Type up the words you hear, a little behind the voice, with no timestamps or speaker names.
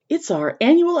It's our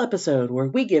annual episode where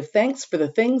we give thanks for the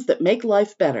things that make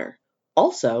life better.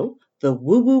 Also, the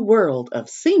woo-woo world of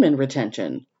semen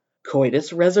retention.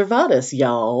 Coitus reservatus,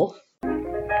 y'all.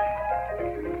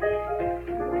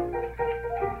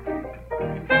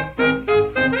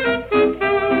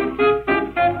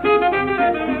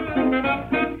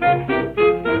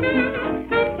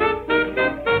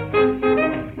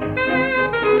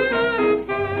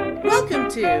 Welcome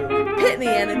to Pitney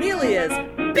and Amelia's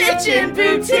Bitchin'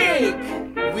 Boutique!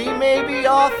 We may be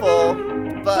awful,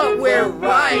 But we're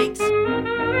right! What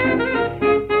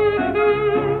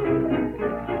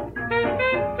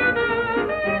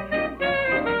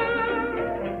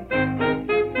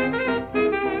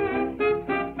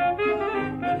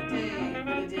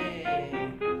a day.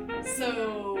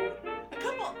 So, a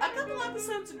couple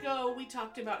episodes ago, we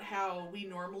talked about how we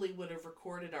normally would have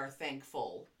recorded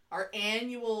our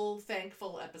annual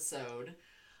Thankful episode.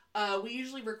 We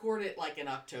usually record it like in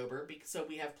October, so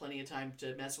we have plenty of time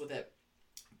to mess with it.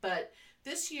 But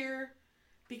this year,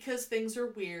 because things are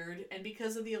weird and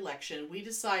because of the election, we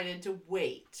decided to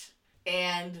wait.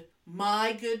 And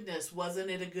my goodness, wasn't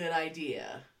it a good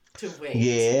idea to wait?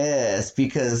 Yes,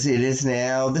 because it is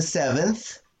now the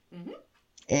 7th. Mm-hmm.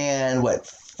 And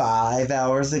 5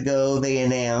 hours ago they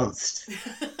announced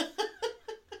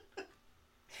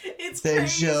It's that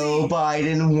crazy. Joe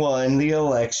Biden won the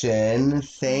election.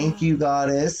 Thank you,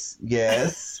 goddess.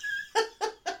 Yes.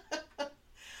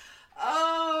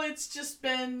 Oh,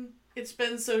 it's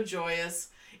been so joyous.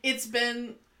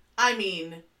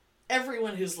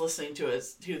 Everyone who's listening to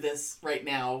this right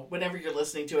now, whenever you're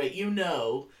listening to it, you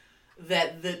know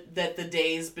that the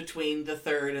days between the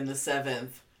 3rd and the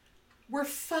 7th were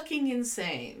fucking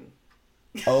insane.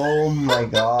 Oh my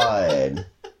god.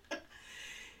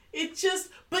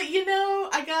 But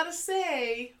I gotta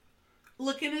say,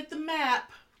 looking at the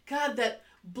map, God, that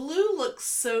blue looks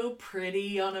so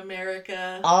pretty on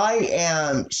America. I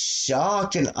am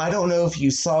shocked, and I don't know if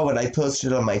you saw what I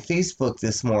posted on my Facebook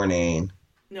this morning.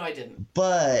 No, I didn't.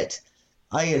 But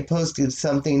I had posted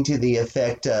something to the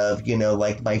effect of,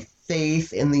 my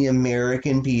faith in the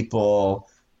American people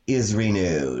is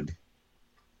renewed.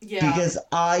 Yeah. Because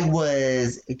I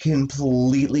was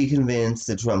completely convinced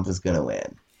that Trump was going to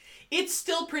win. It's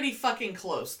still pretty fucking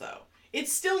close, though.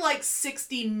 It's still like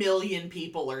 60 million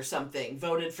people or something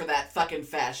voted for that fucking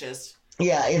fascist.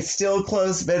 Yeah, it's still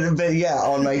close, but yeah,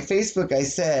 on my Facebook I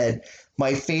said,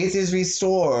 my faith is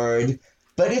restored,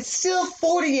 but it's still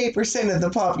 48% of the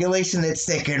population that's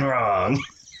sick and wrong.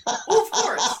 Well, of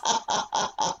course.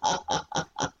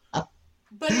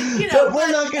 But, but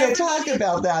we're not going to talk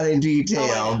about that in detail.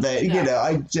 No. Yeah. But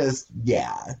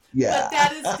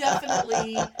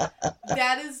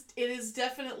it is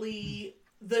definitely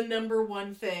the number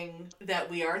one thing that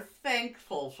we are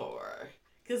thankful for.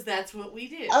 Because that's what we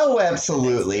do. Oh,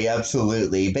 absolutely. But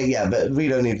we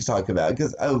don't need to talk about it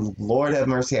because, oh, Lord have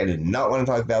mercy, I did not want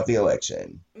to talk about the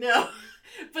election. No,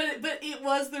 but it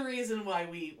was the reason why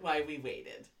we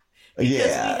waited. Because we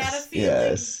had a feeling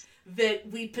yes. that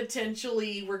we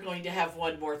potentially were going to have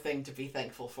one more thing to be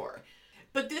thankful for.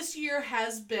 But this year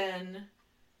has been,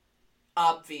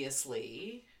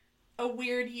 obviously, a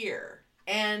weird year.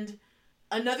 And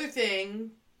another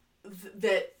thing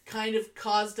that kind of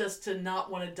caused us to not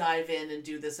want to dive in and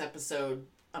do this episode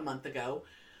a month ago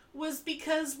was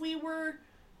because we were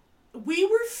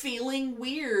feeling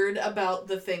weird about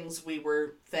the things we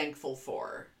were thankful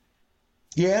for.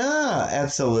 Yeah,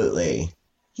 absolutely.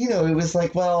 It was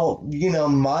like, well,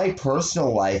 my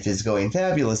personal life is going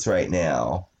fabulous right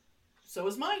now. So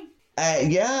is mine.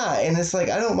 Yeah, and it's like,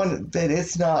 I don't want to, but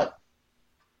it's not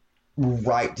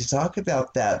right to talk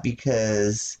about that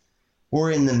because we're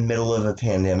in the middle of a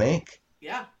pandemic.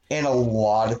 Yeah. And a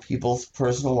lot of people's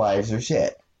personal lives are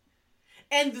shit.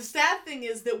 And the sad thing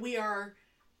is that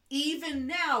even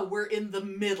now, we're in the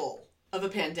middle of a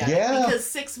pandemic. Yeah. Because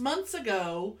 6 months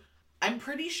ago, I'm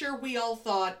pretty sure we all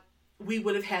thought we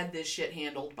would have had this shit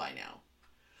handled by now.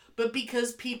 But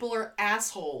because people are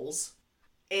assholes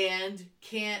and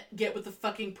can't get with the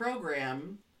fucking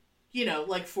program,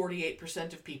 like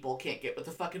 48% of people can't get with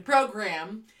the fucking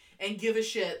program and give a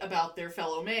shit about their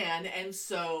fellow man. And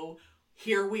so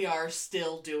here we are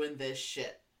still doing this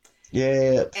shit.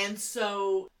 Yeah. And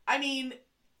so,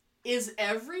 is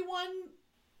everyone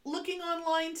looking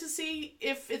online to see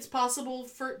if it's possible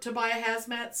to buy a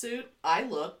hazmat suit? I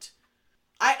looked.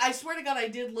 I swear to God I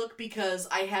did look because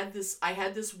I had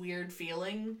this weird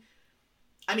feeling.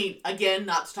 Again,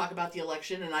 not to talk about the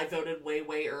election, and I voted way,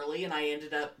 way early, and I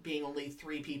ended up being only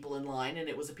 3 people in line, and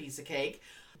it was a piece of cake.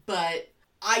 But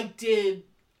I did,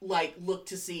 look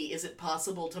to see, is it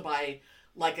possible to buy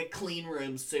like a clean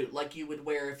room suit like you would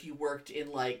wear if you worked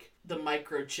in like the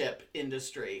microchip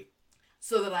industry,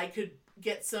 so that I could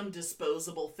get some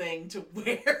disposable thing to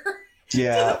wear to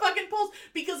the fucking polls,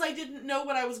 because I didn't know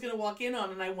what I was going to walk in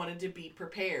on and I wanted to be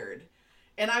prepared.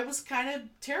 And I was kind of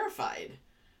terrified,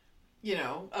 you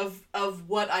know, of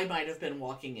what I might have been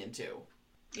walking into,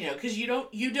 you know, because you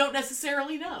don't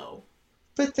necessarily know.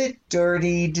 But the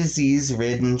dirty,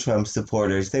 disease-ridden Trump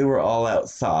supporters, they were all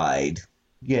outside,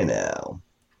 you know,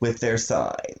 with their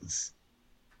signs.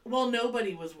 Well,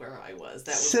 nobody was where I was.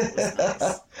 That was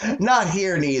nice. Not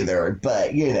here neither,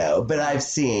 but, you know, but I've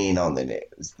seen on the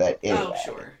news. But anyway. Oh,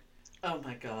 sure. Oh,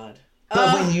 my God.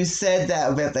 But when you said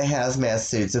that about the hazmat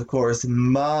suits, of course,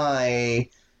 my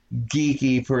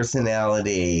geeky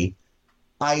personality,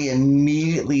 I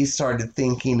immediately started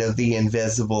thinking of The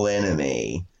Invisible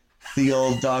Enemy. The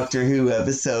old Doctor Who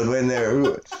episode when they're,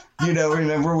 you know,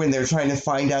 remember when they're trying to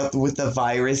find out what the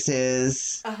virus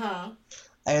is? Uh-huh.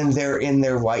 And they're in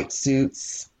their white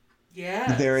suits.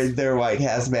 Yeah. They're in their white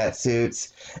hazmat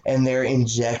suits. And they're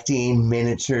injecting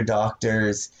miniature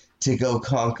doctors to go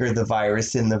conquer the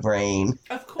virus in the brain.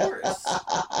 Of course.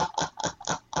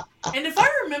 And if I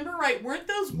remember right, weren't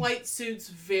those white suits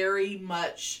very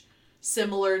much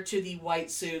similar to the white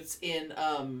suits in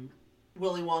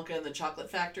Willy Wonka and the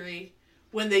Chocolate Factory?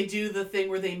 When they do the thing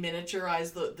where they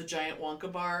miniaturize the giant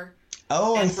Wonka bar?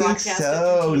 Oh, I think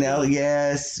so. Now,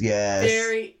 yes.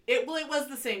 It was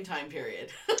the same time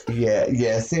period.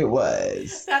 Yes, it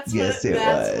was. That's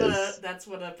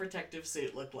what a protective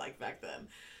suit looked like back then.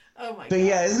 Oh my God. But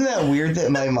yeah, isn't that weird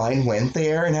that my mind went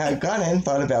there? And I hadn't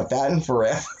thought about that in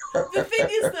forever. The thing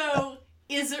is, though,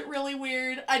 is it really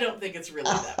weird? I don't think it's really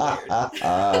that weird.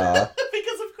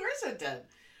 Because of course it did.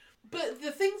 But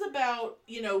the things about,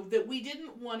 you know, that we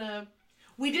didn't want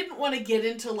to get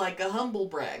into like a humble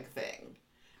brag thing.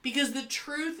 Because the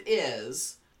truth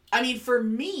is, I mean, for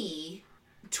me,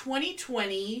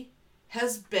 2020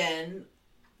 has been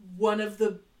one of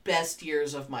the best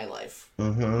years of my life.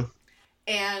 Mm-hmm.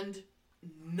 And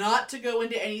not to go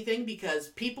into anything, because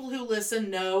people who listen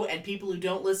know, and people who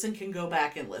don't listen can go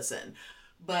back and listen.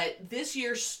 But this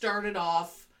year started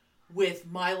off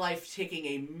with my life taking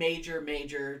a major,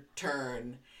 major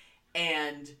turn.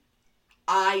 And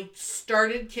I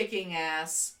started kicking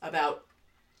ass about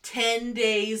 10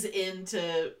 days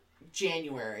into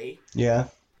January. Yeah.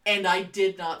 And I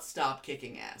did not stop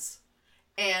kicking ass.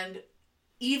 And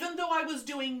even though I was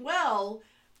doing well,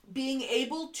 being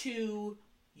able to,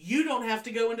 you don't have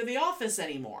to go into the office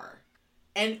anymore.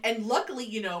 And luckily,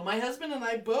 you know, my husband and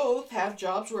I both have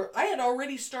jobs where I had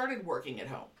already started working at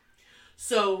home.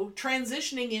 So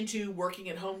transitioning into working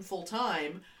at home full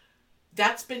time,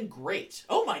 that's been great.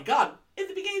 Oh my God. At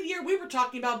the beginning of the year, we were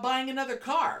talking about buying another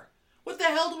car. What the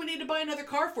hell do we need to buy another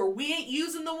car for? We ain't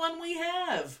using the one we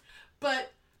have.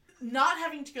 But not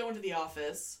having to go into the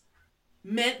office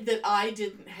meant that I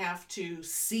didn't have to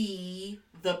see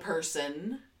the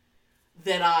person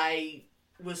that I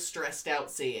was stressed out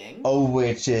seeing. Oh,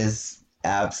 which is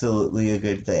absolutely a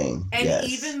good thing. And yes.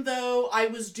 Even though I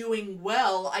was doing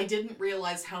well, I didn't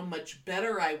realize how much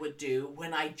better I would do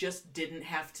when I just didn't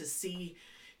have to see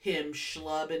him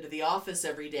schlub into the office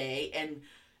every day. And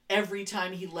every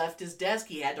time he left his desk,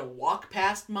 he had to walk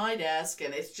past my desk.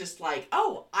 And it's just like,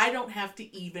 oh, I don't have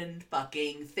to even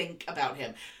fucking think about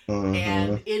him. Mm-hmm.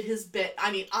 And it has been,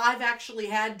 I mean, I've actually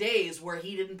had days where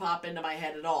he didn't pop into my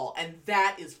head at all. And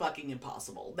that is fucking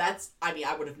impossible.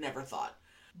 I would have never thought.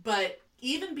 But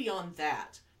even beyond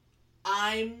that,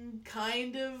 I'm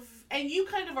kind of, and you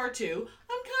kind of are too,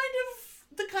 I'm kind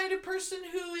of the kind of person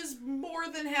who is more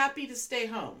than happy to stay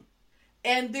home.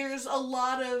 And there's a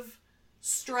lot of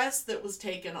stress that was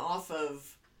taken off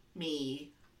of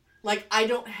me. Like, I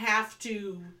don't have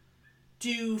to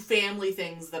do family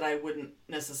things that I wouldn't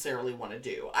necessarily want to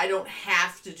do. I don't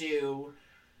have to do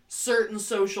certain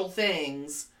social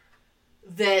things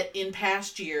that in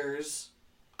past years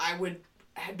I would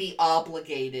be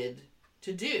obligated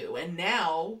to do. And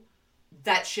now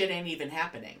that shit ain't even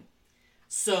happening.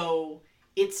 So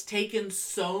it's taken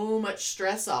so much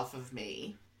stress off of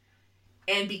me.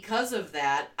 And because of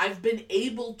that, I've been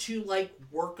able to, like,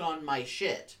 work on my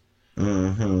shit.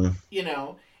 Mm-hmm. You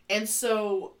know? And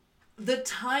so the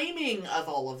timing of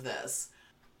all of this,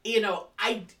 you know,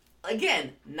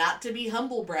 again, not to be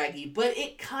humble braggy, but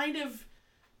it kind of,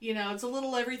 you know, it's a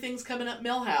little everything's coming up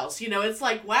Millhouse. You know, it's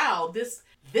like, wow,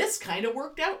 this kind of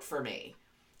worked out for me.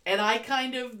 And I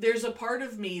kind of, there's a part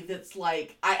of me that's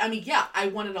like, I mean, yeah, I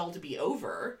want it all to be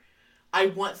over. I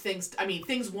want things,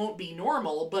 things won't be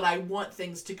normal, but I want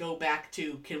things to go back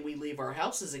to, can we leave our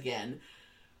houses again?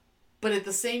 But at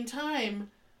the same time,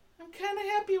 I'm kind of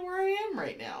happy where I am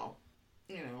right now.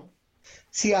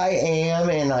 See, I am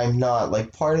and I'm not.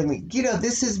 Like, part of me,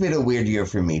 this has been a weird year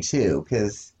for me, too,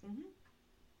 because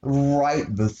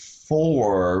right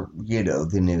before,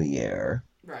 the new year,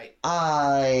 right,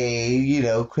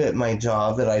 I, quit my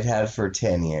job that I'd had for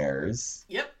 10 years.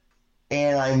 Yep.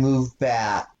 And I moved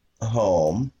back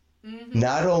home.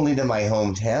 Not only to my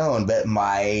hometown, but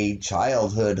my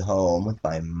childhood home with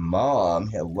my mom.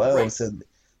 Hello. Right. So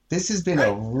this has been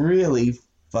a really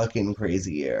fucking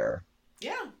crazy year.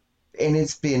 Yeah. And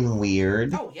it's been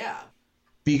weird. Oh, yeah.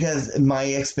 Because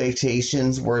my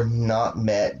expectations were not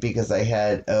met because I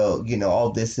had, all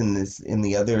this and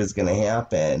the other is going to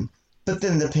happen. But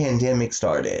then the pandemic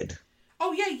started.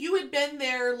 Oh, yeah. You had been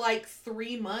there like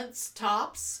 3 months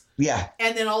tops. Yeah.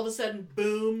 And then all of a sudden,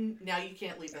 boom, now you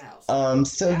can't leave the house. But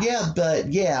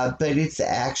it's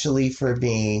actually, for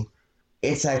me,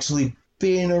 it's actually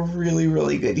been a really,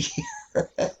 really good year.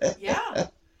 Yeah.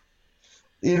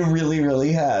 It really,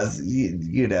 really has,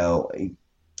 and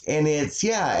it's,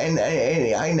 and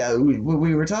I know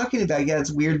we were talking about,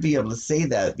 it's weird to be able to say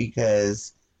that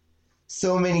because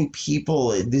so many people,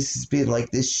 this has been like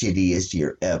the shittiest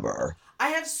year ever. I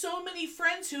have so many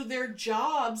friends who their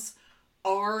jobs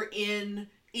are in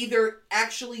either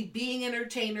actually being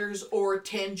entertainers or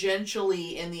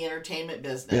tangentially in the entertainment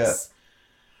business.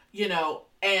 Yeah.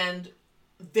 And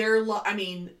they're,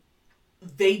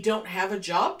 they don't have a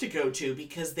job to go to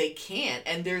because they can't.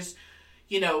 And there's,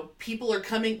 people are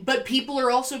coming, but people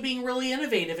are also being really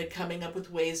innovative and coming up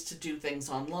with ways to do things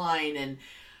online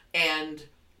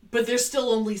but there's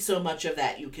still only so much of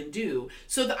that you can do.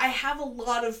 So I have a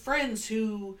lot of friends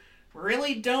who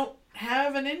really don't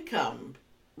have an income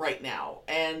right now.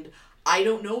 And I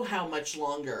don't know how much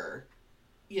longer,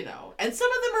 and some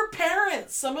of them are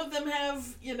parents. Some of them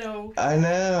have, I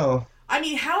know.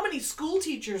 How many school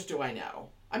teachers do I know?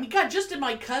 God, just in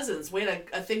my cousins, we had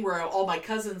a thing where all my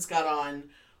cousins got on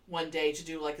one day to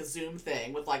do like a Zoom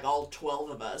thing with like all 12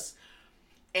 of us.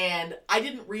 And I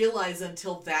didn't realize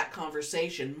until that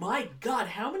conversation, my God,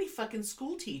 how many fucking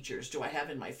school teachers do I have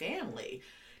in my family?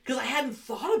 Because I hadn't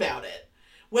thought about it.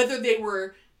 Whether they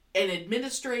were an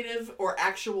administrative or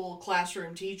actual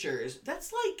classroom teachers,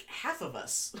 that's like half of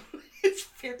us. It's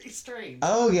very strange.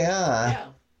 Oh, yeah.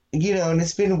 Yeah. And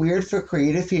it's been weird for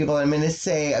creative people. I'm going to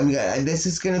say, I'm going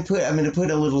to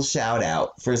put a little shout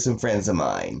out for some friends of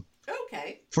mine.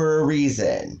 Okay. For a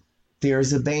reason.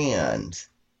 There's a band,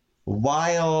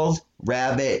 Wild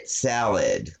Rabbit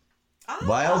Salad.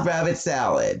 Wild Rabbit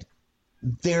Salad.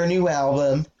 Their new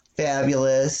album,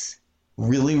 fabulous.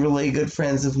 Really, really good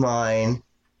friends of mine.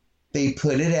 They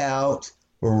put it out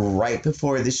right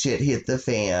before the shit hit the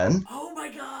fan. Oh my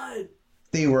God.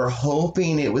 They were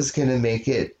hoping it was going to make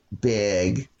it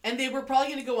big. And they were probably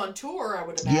going to go on tour, I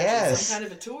would imagine. Yes. Some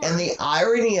kind of a tour. And the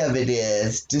irony of it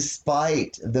is,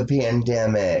 despite the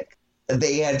pandemic,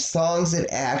 they had songs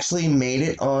that actually made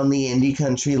it on the indie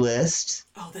country list.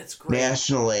 Oh, that's great.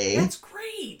 Nationally. That's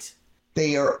great.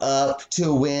 They are up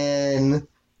to win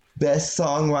Best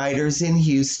Songwriters in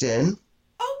Houston.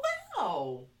 Oh,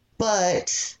 wow.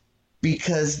 But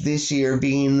because this year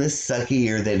being the sucky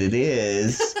year that it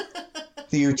is,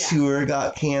 their tour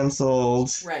got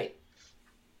canceled. Right.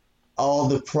 All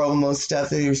the promo stuff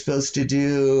that they were supposed to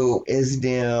do is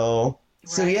nil. Right.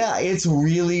 So yeah, it's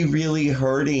really, really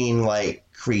hurting like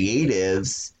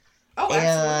creatives. Oh,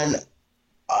 absolutely.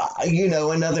 And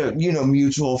another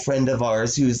mutual friend of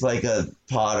ours who's like a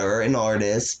potter, an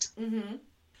artist. Mm-hmm.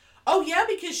 Oh yeah,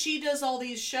 because she does all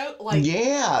these shows like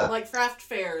craft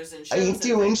fairs and shows. I ain't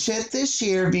doing shit this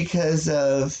year because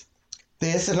of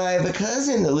this, and I have a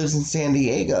cousin that lives in San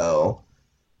Diego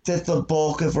that the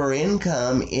bulk of her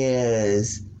income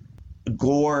is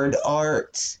gourd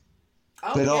art.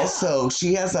 Oh, but also,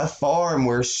 she has a farm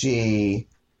where she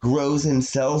grows and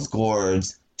sells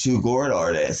gourds to gourd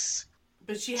artists.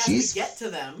 But she has to get to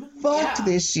them. Fucked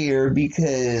this year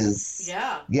because...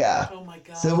 Yeah. Oh, my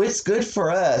God. So it's good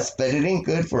for us, but it ain't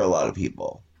good for a lot of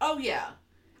people. Oh, yeah.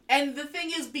 And the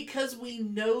thing is, because we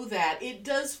know that, it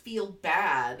does feel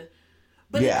bad.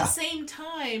 But at the same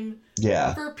time,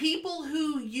 for people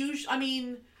who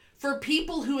for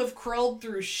people who have crawled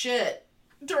through shit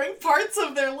during parts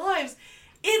of their lives,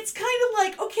 it's kind of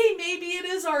like, okay, maybe it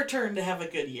is our turn to have a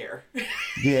good year.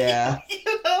 Yeah.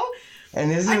 You know? And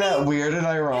isn't that weird and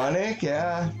ironic?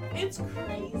 Yeah. It's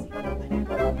crazy.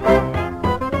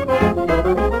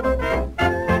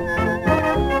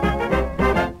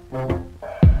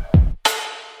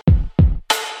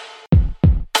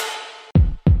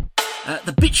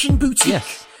 The Bitchin' Boutique.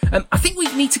 Yes. I think we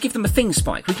need to give them a thing,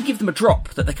 Spike. We can give them a drop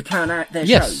that they can plan out their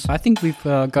show. Yes, I think we've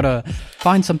got to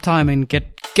find some time and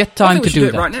get get time to do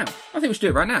it that. right now. I think we should do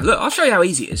it right now. Look, I'll show you how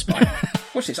easy it is, Spike.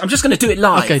 Watch this. I'm just going to do it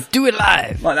live. Okay, do it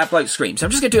live. Like that bloke screams. I'm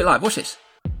just going to do it live. Watch this.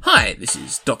 Hi, this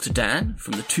is Dr. Dan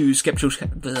from the Two Skeptical...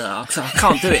 I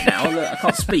can't do it now. Look, I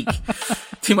can't speak.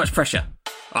 Too much pressure.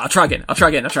 I'll try again.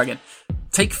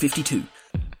 Take 52.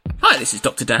 Hi, this is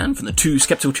Dr. Dan from the Two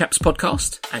Skeptical Chaps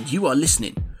podcast, and you are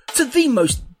listening to the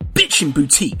most bitchin'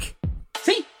 boutique.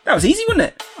 See? That was easy, wasn't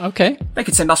it? Okay. They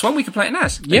could send us one, we could play it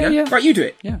as. There Yeah, you go. yeah. Right, you do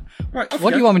it. Yeah. Right, off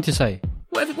What do you want me to say?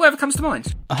 Whatever comes to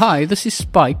mind. Hi, this is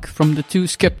Spike from the Two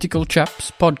Skeptical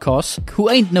Chaps podcast, who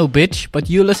ain't no bitch, but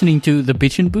you're listening to The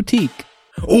Bitchin' Boutique.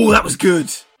 Oh, that was good.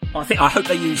 I hope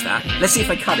they use that. Let's see if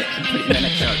they cut it and put it in the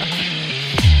next show.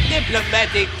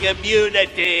 Diplomatic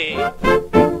community.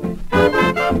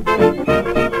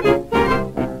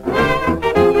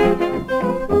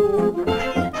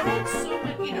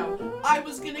 I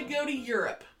was going to go to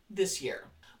Europe this year.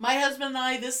 My husband and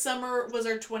I, this summer was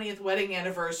our 20th wedding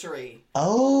anniversary.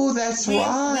 Oh, that's We were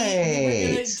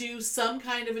right. going to do some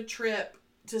kind of a trip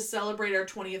to celebrate our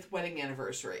 20th wedding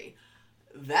anniversary.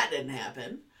 That didn't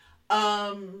happen.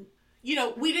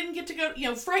 We didn't get to go,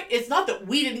 it's not that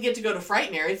we didn't get to go to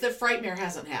Frightmare, it's that Frightmare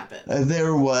hasn't happened.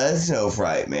 There was no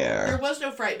Frightmare. There was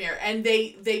no Frightmare, and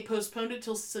they postponed it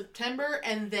till September,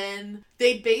 and then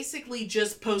they basically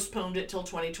just postponed it till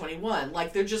 2021.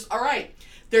 Like, they're just, all right,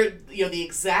 they're, the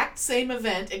exact same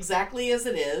event, exactly as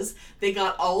it is. They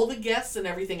got all the guests and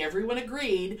everything, everyone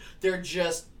agreed. They're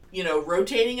just,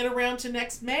 rotating it around to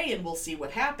next May, and we'll see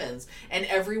what happens. And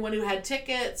everyone who had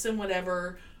tickets and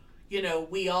whatever,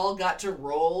 we all got to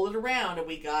roll it around, and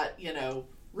we got,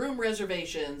 room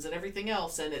reservations and everything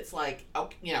else, and it's like,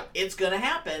 it's gonna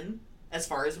happen as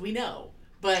far as we know.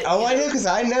 But I know, because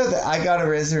I know that I got a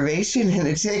reservation and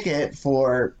a ticket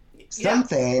for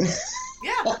something.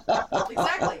 Yeah,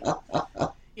 exactly.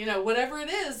 Whatever it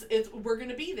is, we're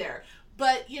gonna be there.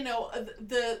 But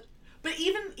but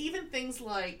even things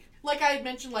like I had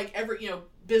mentioned, like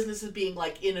businesses being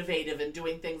like innovative and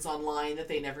doing things online that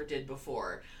they never did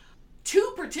before.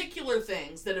 Two particular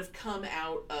things that have come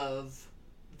out of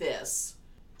this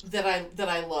that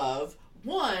I love.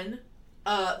 One,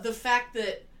 the fact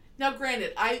that, now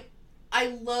granted, I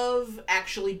love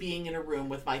actually being in a room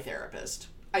with my therapist.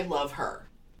 I love her.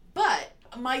 But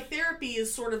my therapy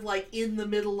is sort of like in the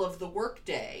middle of the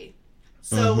workday.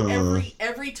 So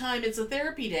every time it's a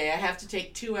therapy day, I have to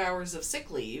take 2 hours of sick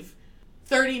leave,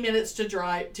 30 minutes to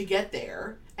drive to get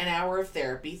there, an hour of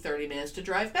therapy, 30 minutes to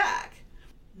drive back.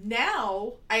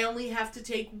 Now, I only have to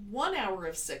take 1 hour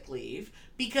of sick leave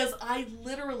because I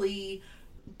literally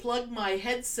plug my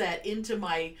headset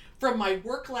from my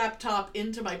work laptop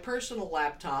into my personal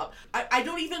laptop. I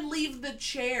don't even leave the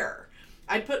chair.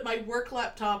 I put my work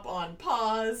laptop on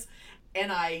pause,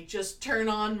 and I just turn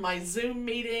on my Zoom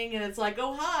meeting, and it's like,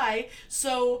 oh, hi.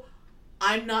 So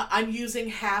I'm using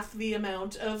half the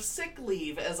amount of sick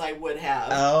leave as I would have.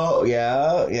 Oh,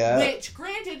 yeah. Which,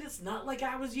 granted, it's not like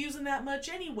I was using that much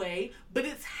anyway, but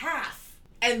it's half.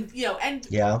 And,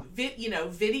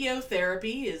 video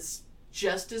therapy is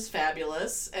just as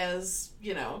fabulous as,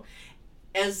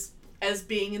 as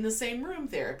being in the same room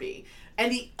therapy.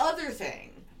 And the other thing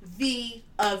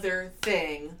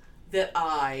that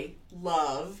I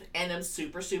love and am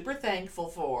super, super thankful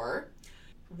for,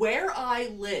 where I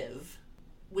live,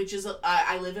 which is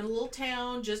I live in a little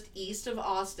town just east of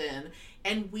Austin,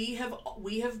 and we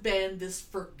have been this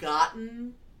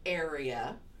forgotten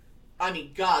area. I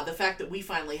mean, God, the fact that we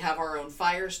finally have our own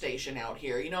fire station out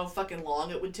here. You know how fucking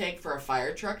long it would take for a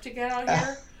fire truck to get out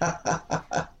here?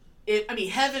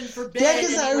 Heaven forbid. Yeah,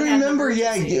 because I remember,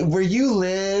 where you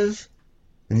live,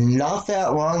 not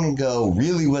that long ago,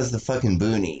 really was the fucking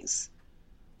boonies.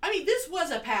 This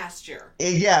was a pasture.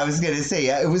 I was going to say,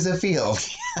 it was a field.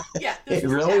 Yeah, it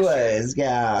really was,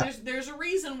 yeah. There's a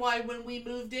reason why when we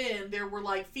moved in, there were,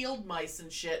 like, field mice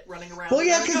and shit running around. Well,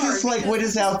 yeah, because it's like, what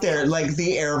is out there? Like,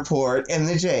 the airport and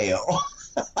the jail.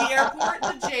 The airport,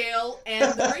 the jail,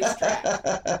 and the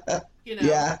racetrack.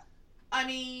 Yeah.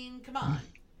 Come on.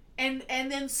 And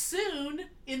then soon,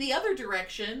 in the other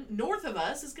direction, north of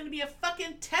us, is going to be a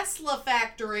fucking Tesla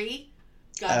factory.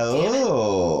 God damn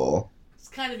it. It's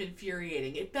kind of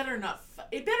infuriating. It better not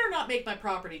make my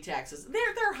property taxes.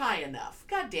 They're high enough.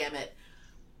 God damn it.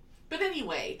 But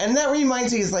anyway. And that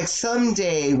reminds me, is like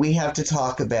someday we have to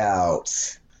talk about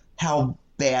how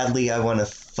badly I want to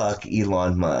fuck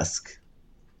Elon Musk.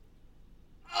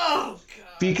 Oh,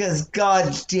 God. Because,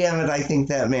 God damn it, I think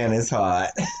that man is hot.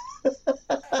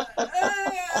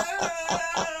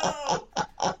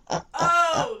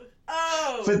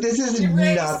 But this is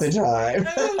not the time.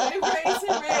 Erase.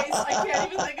 I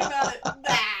can't even think about it.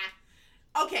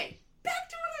 Nah. Okay, back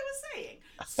to what I was saying.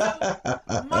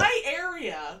 my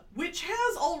area, which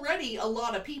has already a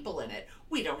lot of people in it,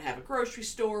 we don't have a grocery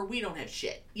store, we don't have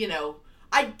shit, you know.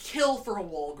 I'd kill for a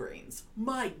Walgreens.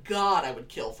 My God, I would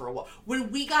kill for a Walgreens.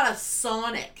 When we got a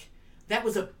Sonic, that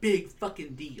was a big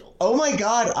fucking deal. Oh my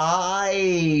God,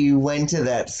 I went to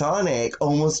that Sonic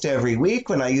almost every week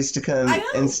when I used to come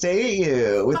and stay at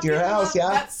you with your house, yeah.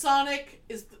 That Sonic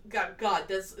is, God,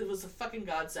 it was a fucking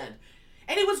godsend.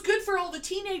 And it was good for all the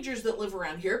teenagers that live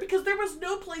around here because there was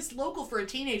no place local for a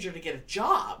teenager to get a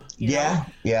job. You know?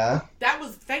 Yeah. That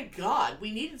was, thank God,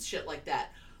 we needed shit like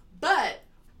that. But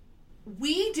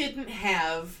we didn't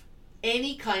have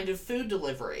any kind of food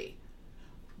delivery.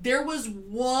 There was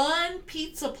one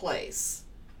pizza place,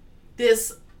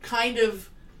 this kind of,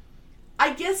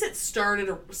 I guess it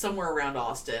started somewhere around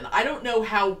Austin. I don't know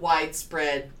how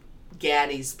widespread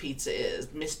Gaddy's Pizza is,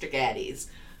 Mr. Gaddy's.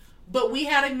 But we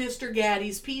had a Mr.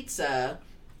 Gaddy's Pizza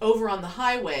over on the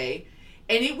highway,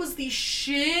 and it was the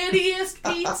shittiest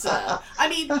pizza. I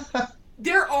mean,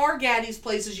 there are Gaddy's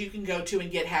places you can go to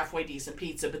and get halfway decent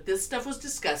pizza, but this stuff was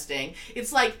disgusting.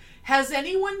 It's like, has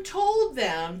anyone told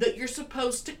them that you're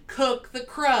supposed to cook the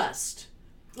crust?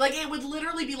 Like, it would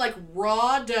literally be like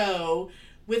raw dough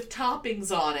with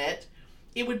toppings on it.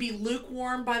 It would be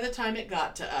lukewarm by the time it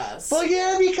got to us. Well,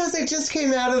 yeah, because it just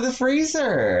came out of the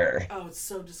freezer. Oh, it's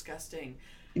so disgusting.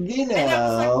 You know.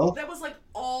 And that was like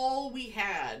all we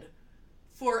had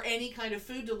for any kind of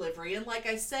food delivery. And like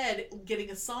I said,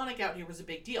 getting a Sonic out here was a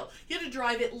big deal. You had to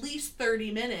drive at least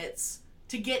 30 minutes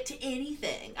to get to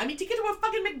anything. I mean, to get to a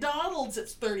fucking McDonald's,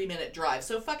 it's 30-minute drive.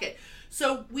 So fuck it.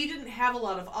 So we didn't have a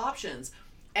lot of options.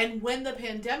 And when the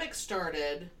pandemic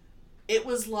started, it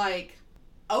was like,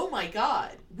 oh my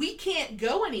God, we can't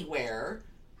go anywhere,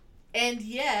 and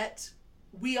yet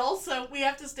we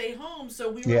have to stay home.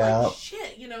 So we were like,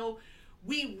 shit, you know,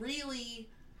 we really,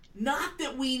 not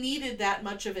that we needed that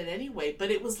much of it anyway,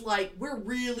 but it was like, we're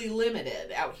really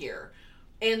limited out here.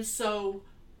 And so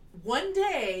one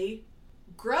day,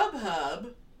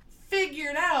 Grubhub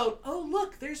figured out, oh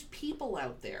look, there's people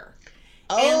out there.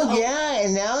 Oh, yeah,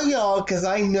 and now y'all, because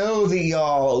I know that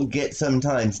y'all get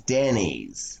sometimes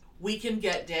Denny's. We can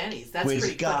get Denny's. That's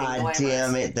pretty God glamorous.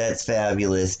 Damn it, that's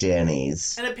fabulous,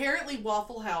 Denny's. And apparently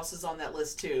Waffle House is on that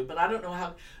list too, but I don't know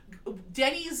how.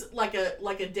 Denny's, like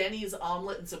a Denny's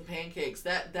omelet and some pancakes,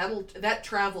 that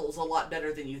travels a lot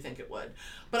better than you think it would.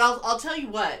 But I'll tell you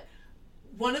what.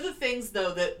 One of the things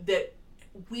though that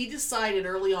we decided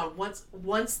early on,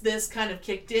 once this kind of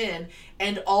kicked in,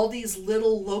 and all these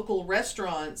little local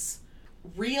restaurants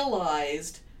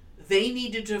realized they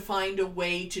needed to find a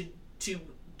way to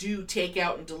do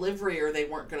takeout and delivery or they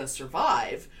weren't going to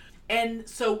survive. And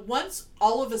so once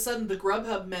all of a sudden the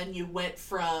Grubhub menu went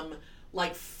from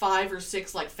like 5 or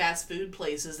 6 like fast food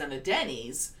places and a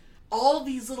Denny's, all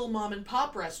these little mom and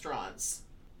pop restaurants,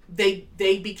 they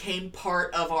became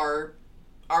part of our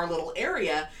little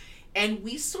area. And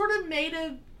we sort of made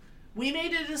a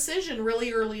decision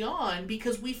really early on,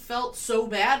 because we felt so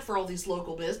bad for all these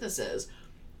local businesses,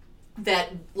 that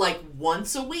like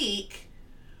once a week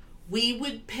we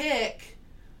would pick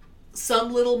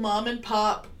some little mom and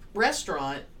pop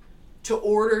restaurant to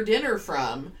order dinner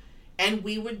from, and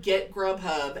we would get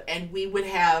Grubhub, and we would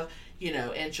have, you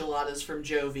know, enchiladas from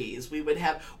Jovi's.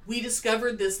 We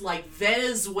discovered this like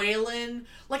Venezuelan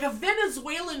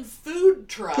food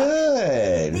truck.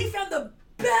 Good. We found the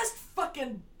best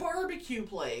fucking barbecue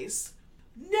place.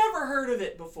 Never heard of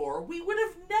it before. We would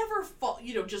have never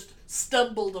just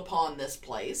stumbled upon this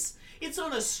place. It's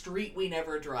on a street we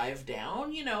never drive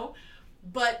down, you know.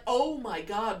 But oh my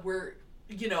God,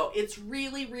 it's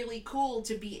really, really cool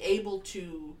to be able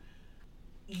to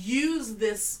use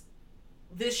this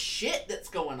shit that's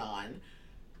going on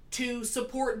to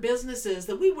support businesses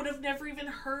that we would have never even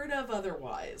heard of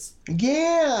otherwise.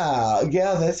 Yeah,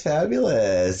 that's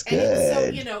fabulous.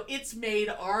 Good. And so, it's made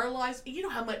our lives. You know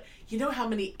how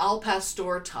many al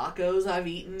pastor tacos I've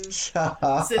eaten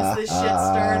since this shit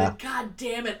started? God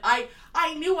damn it.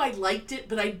 I knew I liked it,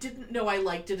 but I didn't know I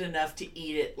liked it enough to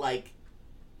eat it like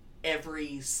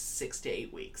every 6 to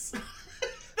 8 weeks.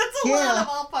 That's a lot of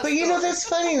al pastor. But that's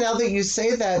funny now that you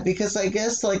say that, because I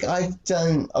guess like I've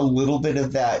done a little bit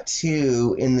of that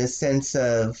too, in the sense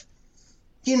of,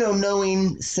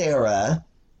 knowing Sarah,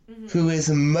 mm-hmm. who is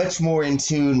much more in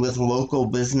tune with local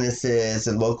businesses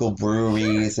and local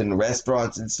breweries and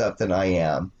restaurants and stuff than I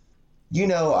am.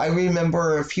 I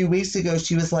remember a few weeks ago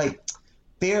she was like,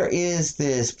 there is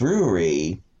this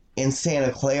brewery in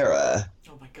Santa Clara.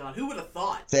 Oh my God, who would have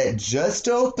thought? That just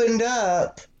opened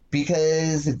up.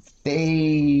 because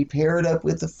they paired up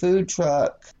with the food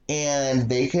truck and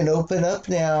they can open up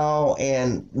now,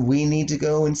 and we need to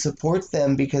go and support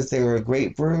them because they're a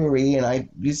great brewery, and I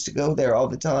used to go there all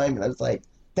the time, and I was like,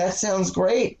 that sounds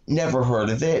great. Never heard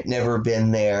of it, never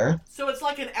been there. So it's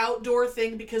like an outdoor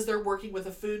thing because they're working with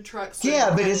a food truck. So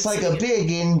Yeah, but it's like a big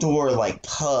indoor like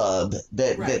pub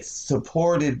that's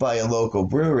supported by a local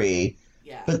brewery.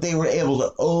 Yeah. But they were able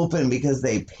to open because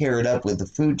they paired up with the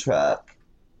food truck.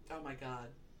 Oh my God.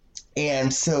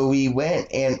 And so we went,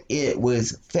 and it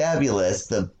was fabulous.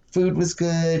 The food was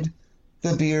good.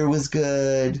 The beer was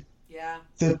good. Yeah.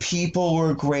 The people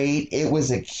were great. It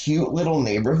was a cute little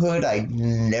neighborhood I'd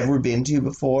never been to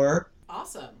before.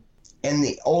 Awesome. And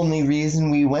the only reason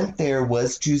we went there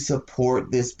was to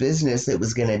support this business that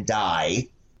was going to die.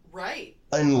 Right.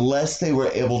 Unless they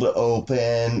were able to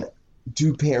open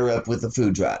to pair up with the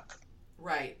food truck.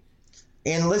 Right.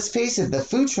 And let's face it, the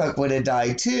food truck would have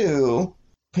died too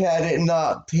had it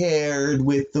not paired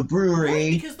with the brewery.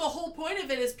 Right, because the whole point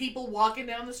of it is people walking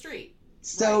down the street.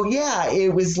 So yeah,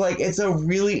 it was like, it's a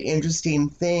really interesting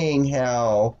thing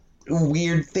how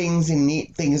weird things and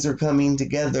neat things are coming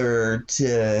together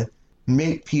to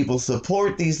make people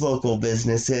support these local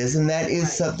businesses, and that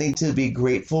is something to be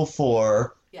grateful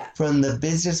for. Yeah. From the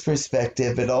business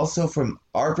perspective, but also from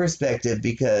our perspective,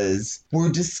 because we're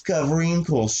discovering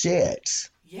cool shit.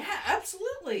 Yeah,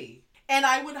 absolutely. And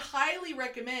I would highly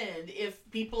recommend, if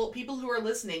people who are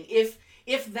listening,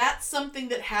 if that's something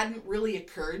that hadn't really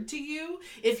occurred to you,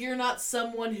 if you're not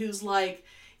someone who's like,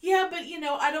 yeah, but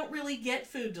I don't really get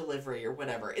food delivery or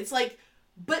whatever. It's like,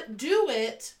 but do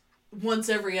it once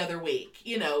every other week.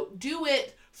 Do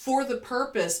it for the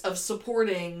purpose of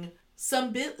supporting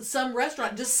some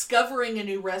restaurant, discovering a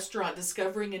new restaurant,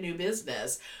 discovering a new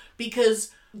business, because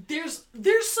there's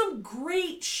some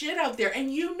great shit out there,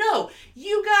 and you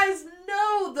guys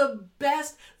know the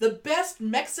best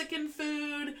Mexican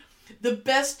food, the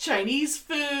best Chinese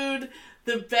food,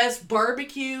 the best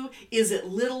barbecue is at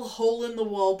little hole in the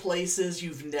wall places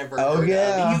you've never heard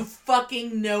of. You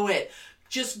fucking know it.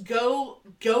 Just go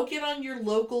get on your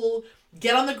local.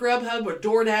 Get on the Grubhub or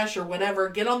DoorDash or whatever,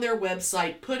 get on their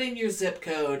website, put in your zip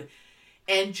code,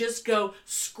 and just go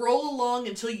scroll along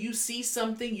until you see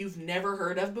something you've never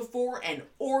heard of before and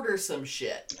order some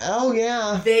shit. Oh,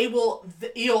 yeah.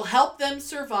 You'll help them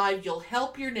survive, you'll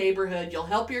help your neighborhood, you'll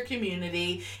help your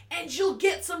community, and you'll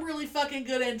get some really fucking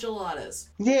good enchiladas.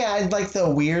 Yeah, and like the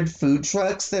weird food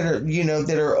trucks that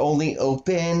are only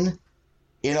open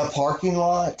in a parking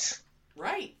lot.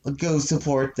 Right. Go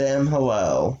support them.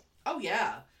 Hello. Oh,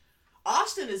 yeah.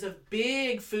 Austin is a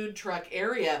big food truck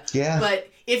area. Yeah. But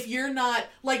if you're not,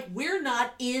 we're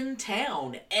not in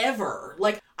town ever.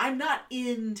 I'm not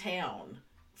in town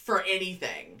for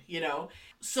anything,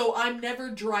 So I'm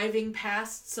never driving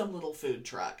past some little food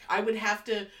truck. I would have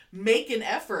to make an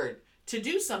effort to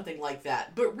do something like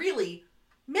that. But really,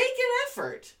 make an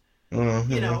effort.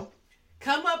 Mm-hmm.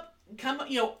 Come up,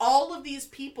 all of these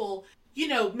people,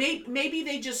 maybe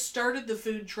they just started the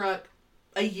food truck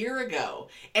a year ago,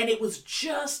 and it was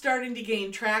just starting to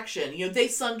gain traction. They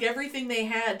sunk everything they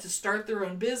had to start their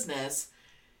own business,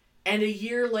 and a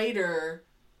year later,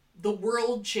 the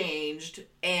world changed,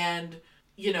 and,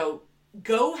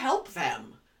 go help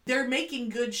them. They're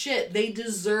making good shit. They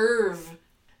deserve,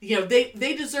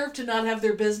 they deserve to not have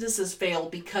their businesses fail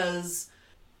because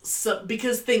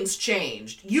things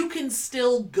changed. You can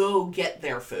still go get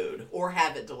their food or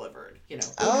have it delivered,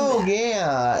 Oh,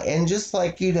 yeah. And just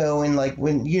when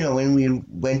we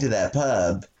went to that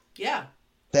pub. Yeah.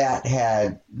 That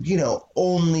had,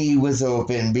 only was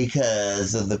open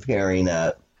because of the pairing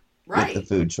up with the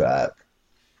food truck.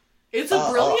 It's a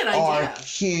brilliant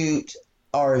idea.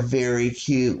 Our very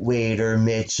cute waiter,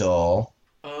 Mitchell.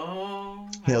 Oh.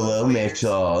 Hello,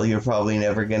 Mitchell. You're probably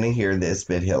never going to hear this,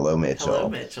 but hello, Mitchell. Hello,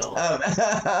 Mitchell.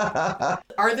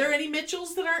 Are there any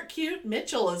Mitchells that aren't cute?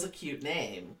 Mitchell is a cute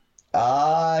name.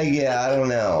 Yeah, I don't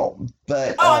know.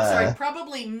 But I'm sorry.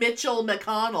 Probably Mitchell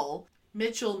McConnell.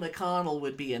 Mitchell McConnell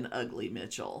would be an ugly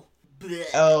Mitchell. Blech.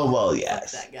 Oh, well,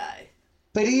 yes. Fuck that guy.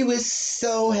 But he was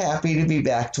so happy to be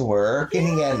back to work, and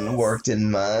he hadn't worked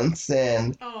in months,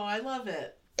 and... Oh, I love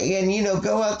it. And,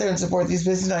 go out there and support these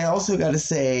businesses. And I also got to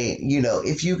say,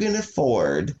 if you can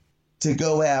afford to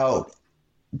go out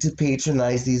to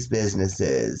patronize these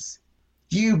businesses,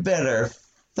 you better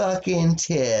fucking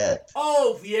tip.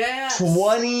 Oh, yeah.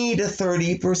 20 to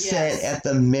 30% at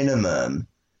the minimum.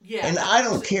 Yeah. And I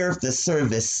don't care if the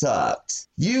service sucked.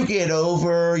 You get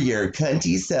over your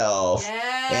cunty self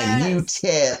and you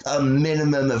tip a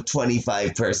minimum of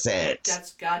 25%.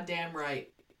 That's goddamn right.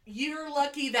 You're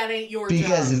lucky that ain't your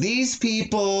Because job. these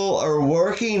people are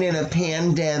working in a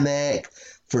pandemic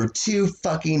for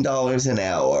 $2 an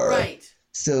hour. Right.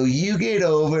 So you get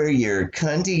over your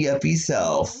cunty yuppie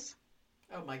self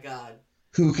Oh my God.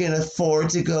 who can afford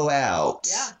to go out.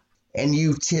 Yeah. And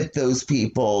you tip those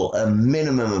people a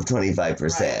minimum of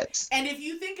 25%. Right. And if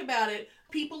you think about it,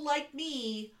 people like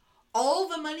me, all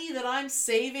the money that I'm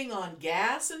saving on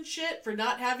gas and shit for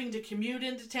not having to commute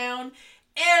into town,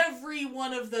 every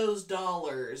one of those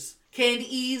dollars can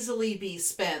easily be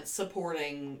spent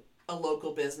supporting a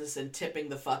local business and tipping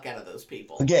the fuck out of those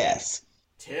people. Yes.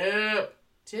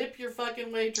 Tip your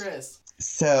fucking waitress.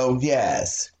 So,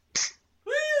 yes.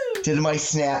 Woo! Did my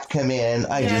snap come in?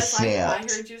 I just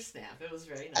snapped. I heard your snap. It was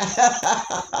very nice.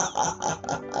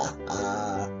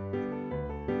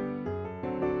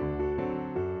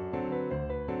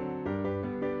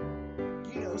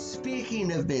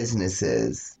 Speaking of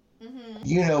businesses,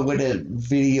 you know what a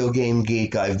video game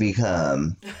geek I've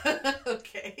become.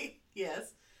 Okay,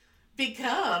 yes.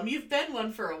 Become? You've been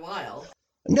one for a while.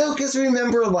 No, because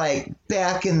remember, like,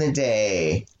 back in the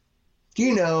day,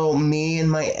 me and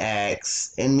my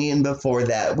ex, and me and before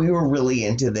that, we were really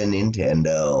into the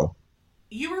Nintendo.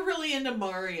 You were really into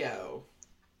Mario.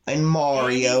 And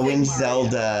Mario Anything and Mario.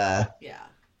 Zelda. Yeah.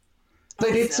 But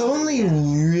it's Zelda, only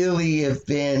yeah. really have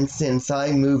been since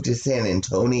I moved to San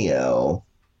Antonio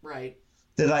Right.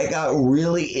 that I got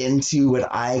really into what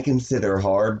I consider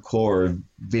hardcore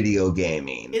video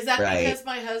gaming. Is that right? because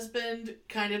my husband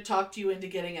kind of talked you into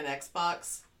getting an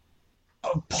Xbox?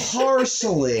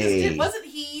 Partially. Wasn't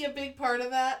he a big part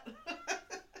of that?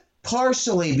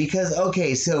 Partially, because,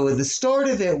 okay, so the start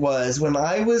of it was when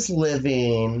I was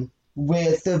living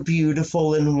with the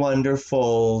beautiful and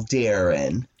wonderful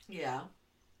Darren. Yeah.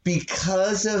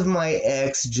 Because of my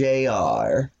ex,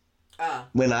 JR, Ah.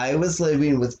 when I was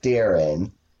living with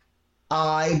Darren,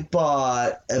 I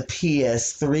bought a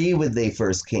PS3 when they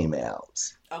first came out.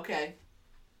 Okay.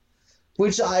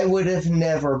 Which I would have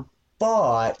never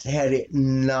bought had it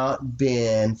not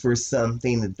been for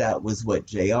something that was what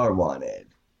JR wanted.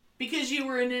 Because you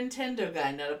were a Nintendo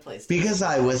guy, not a PlayStation. Because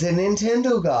I was a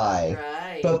Nintendo guy.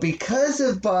 Right. But because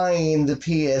of buying the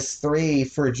PS3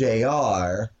 for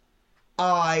JR,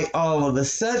 I all of a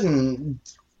sudden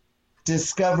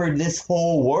discovered this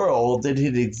whole world that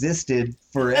had existed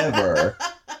forever,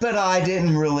 but I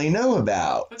didn't really know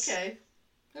about. Okay.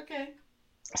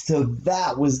 So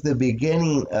that was the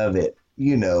beginning of it,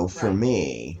 for Right.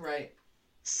 me. Right.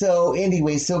 So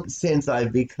anyway, since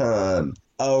I've become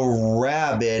a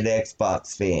rabid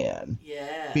Xbox fan,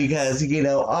 Yeah. because,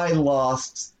 I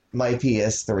lost my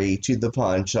PS3 to the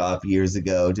pawn shop years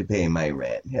ago to pay my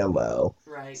rent. Hello.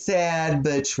 Right. Sad,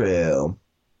 but true.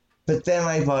 But then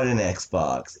I bought an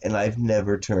Xbox, and I've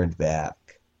never turned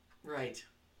back. Right.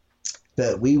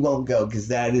 But we won't go, because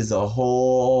that is a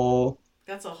whole...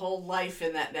 That's a whole life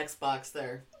in that Xbox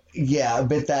there. Yeah,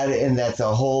 but that's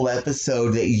a whole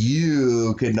episode that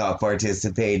you could not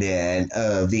participate in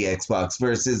of the Xbox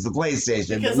versus the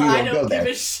PlayStation. Because but we I won't go don't give there.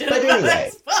 a shit But about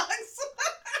anyway. Xbox.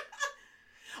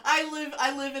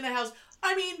 I live in a house.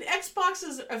 I mean,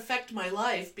 Xboxes affect my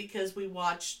life because we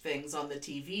watch things on the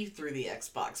TV through the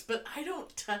Xbox. But I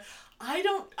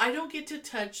don't get to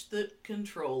touch the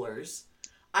controllers.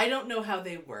 I don't know how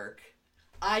they work.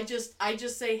 I just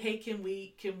say, hey, can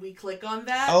we click on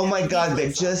that? Oh And my he god,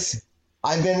 clicks but on it.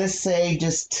 I'm gonna say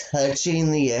just touching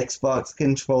the Xbox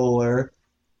controller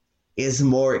is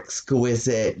more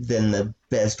exquisite than the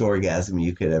best orgasm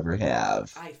you could ever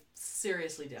have. I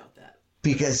seriously doubt that.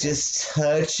 Because just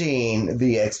touching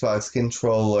the Xbox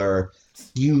controller,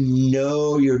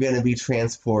 you're gonna be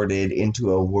transported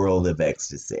into a world of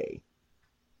ecstasy.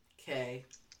 Okay.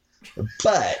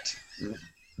 But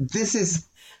this is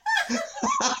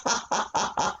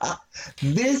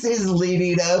this is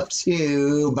leading up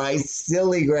to my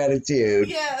silly gratitude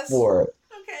Yes. for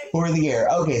Okay. the year.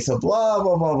 Okay, so blah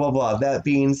blah blah blah blah. That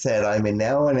being said, I'm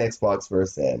now an Xbox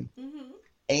person, Mm-hmm.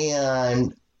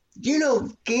 and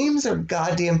games are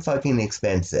goddamn fucking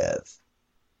expensive.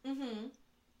 Mm-hmm.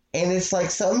 And it's like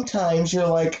sometimes you're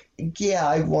like, yeah,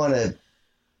 I want to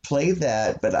play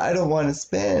that, but I don't want to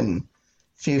spend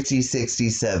 $50, $60,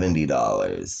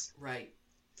 $70. Right.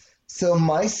 So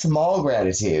my small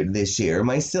gratitude this year,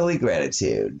 my silly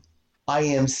gratitude, I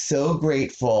am so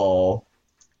grateful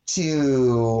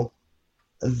to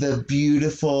the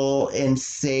beautiful and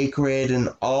sacred and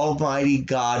almighty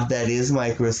God that is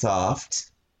Microsoft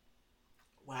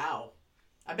Wow.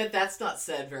 I bet that's not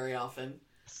said very often.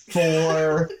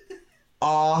 for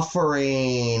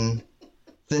offering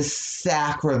the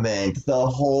sacrament, the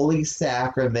holy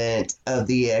sacrament of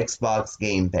the Xbox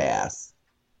Game Pass.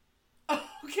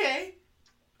 Okay.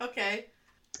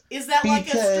 Is that like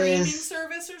a streaming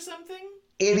service or something?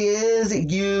 It is.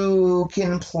 You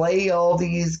can play all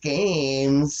these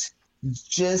games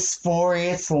just for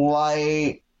it's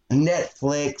like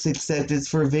Netflix, except it's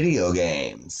for video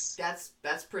games.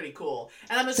 That's pretty cool.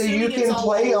 And I'm So assuming you can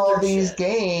play all these shit.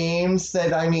 games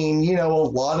that, I mean, a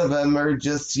lot of them are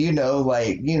just,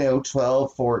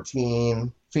 12,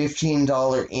 14,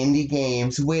 $15 indie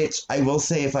games, which I will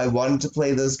say if I wanted to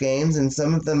play those games, and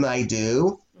some of them I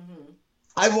do,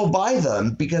 I will buy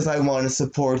them because I want to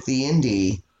support the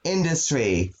indie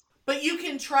industry. But you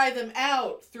can try them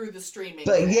out through the streaming.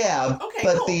 But thing. yeah, okay,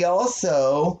 but cool. the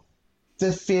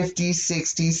 $50,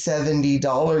 $60,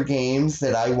 $70 games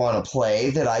that I want to play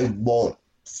that I won't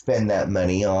spend that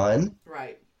money on.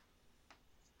 Right.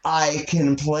 I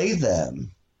can play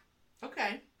them.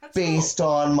 Okay. That's based cool.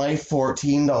 on my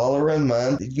 $14 a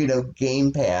month,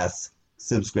 Game Pass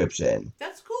subscription.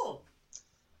 That's cool.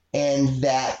 And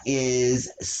that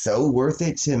is so worth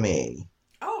it to me.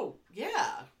 Oh,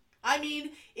 yeah. I mean,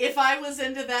 if I was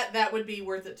into that, that would be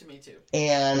worth it to me too.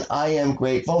 And I am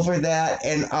grateful for that.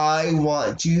 And I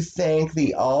want to thank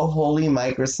the all-holy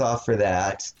Microsoft for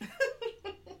that.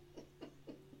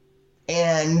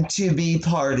 And to be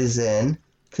partisan,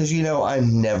 because,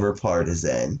 I'm never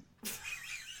partisan.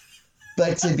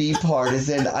 But to be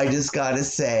partisan, I just gotta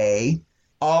say,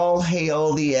 all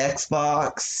hail the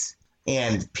Xbox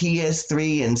and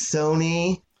PS3 and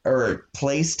Sony, or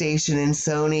PlayStation and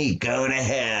Sony, go to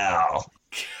hell.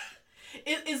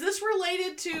 Is this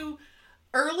related to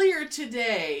earlier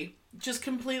today, just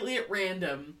completely at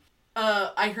random,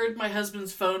 I heard my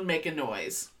husband's phone make a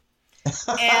noise. And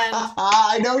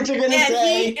I know what you're going to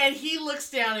say. And he looks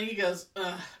down and he goes,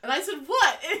 ugh. And I said,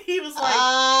 what? And he was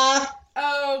like,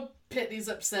 oh, Pitney's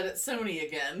upset at Sony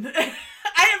again. I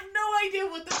have no idea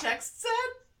what the text said.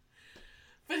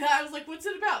 But I was like, what's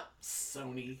it about?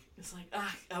 Sony. It's like,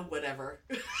 whatever.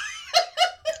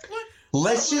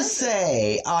 Let's just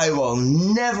say I will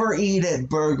never eat at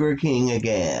Burger King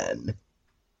again.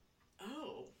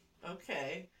 Oh,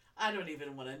 okay. I don't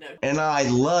even want to know. And Do I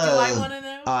want to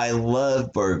know? I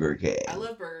love Burger King. I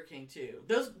love Burger King too.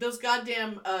 Those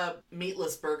goddamn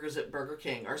meatless burgers at Burger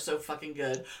King are so fucking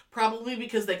good. Probably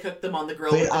because they cook them on the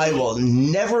grill. But I will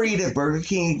never eat at Burger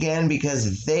King again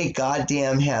because they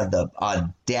goddamn have the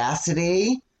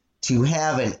audacity to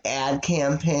have an ad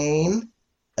campaign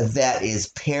that is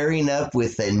pairing up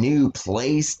with the new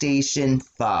PlayStation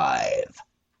 5.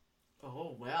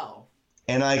 Oh, well.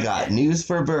 And I got news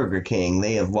for Burger King.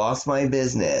 They have lost my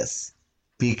business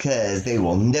because they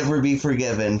will never be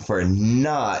forgiven for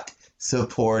not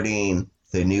supporting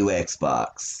the new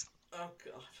Xbox. Oh,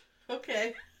 God.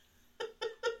 Okay.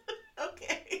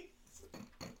 Okay.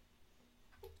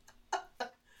 All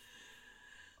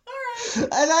right.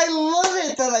 And I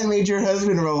love it that I made your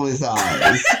husband roll his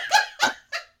eyes.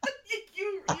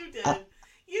 You did.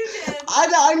 You did.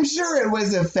 I'm sure it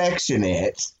was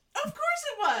affectionate. Of course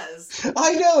it was.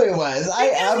 I know it was.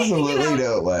 I absolutely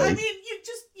know it was. I mean,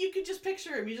 you could just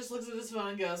picture him. He just looks at his phone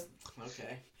and goes,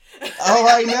 okay. Oh,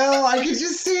 I know. I could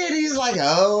just see it. He's like,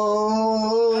 Pitney.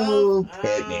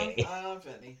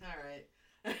 Pitney. All right.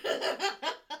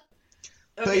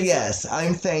 But yes,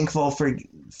 I'm thankful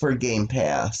for Game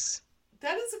Pass.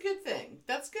 That is a good thing.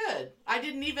 That's good. I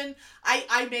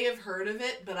may have heard of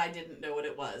it, but I didn't know what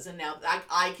it was. And now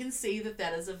I can see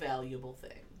that is a valuable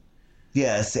thing.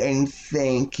 Yes, and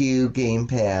thank you, Game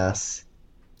Pass.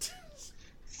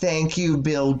 Thank you,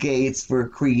 Bill Gates, for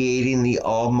creating the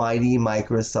almighty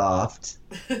Microsoft.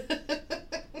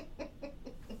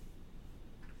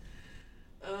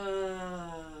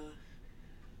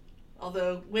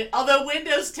 Although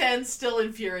Windows 10 still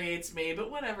infuriates me,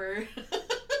 but whatever.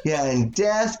 Yeah, and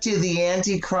death to the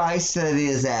Antichrist that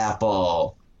is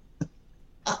Apple.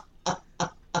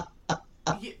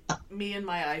 Me and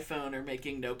my iPhone are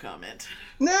making no comment.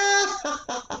 No.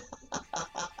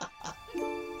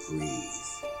 Breathe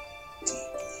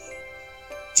deeply,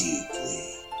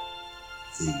 deeply.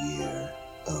 The Year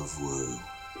of Woo.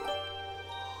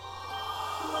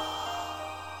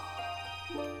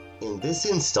 In this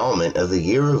installment of the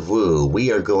Year of Woo,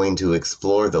 we are going to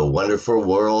explore the wonderful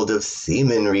world of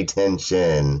semen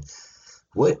retention.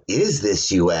 What is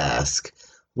this, you ask?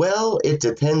 Well, it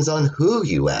depends on who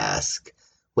you ask.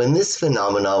 When this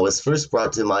phenomenon was first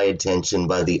brought to my attention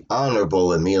by the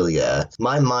Honorable Amelia,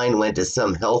 my mind went to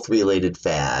some health-related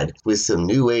fad with some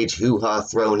new age hoo-ha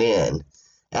thrown in.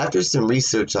 After some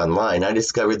research online, I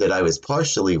discovered that I was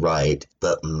partially right,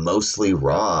 but mostly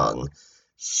wrong.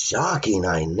 Shocking,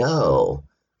 I know.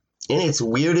 In its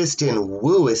weirdest and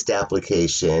wooest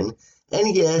application,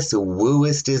 And yes,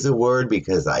 wooist is a word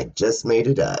because I just made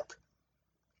it up.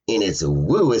 In its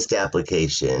wooist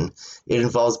application, it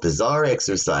involves bizarre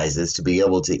exercises to be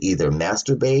able to either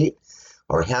masturbate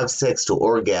or have sex to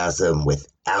orgasm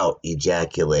without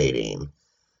ejaculating.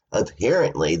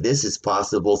 Apparently, this is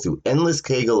possible through endless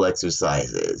Kegel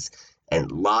exercises and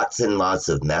lots of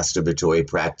masturbatory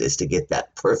practice to get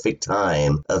that perfect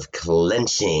time of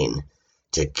clenching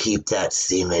to keep that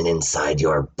semen inside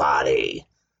your body.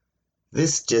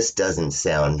 This just doesn't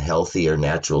sound healthy or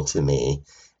natural to me,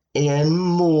 and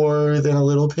more than a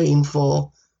little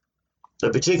painful. A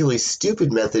particularly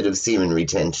stupid method of semen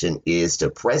retention is to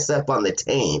press up on the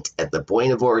taint at the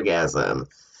point of orgasm,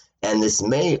 and this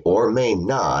may or may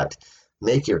not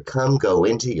make your cum go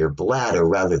into your bladder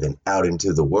rather than out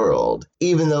into the world,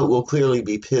 even though it will clearly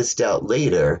be pissed out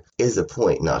later, is a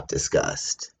point not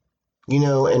discussed.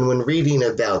 And when reading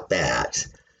about that,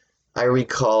 I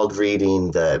recalled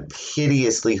reading the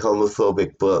hideously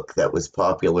homophobic book that was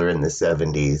popular in the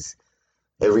 70s,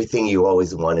 Everything You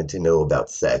Always Wanted to Know About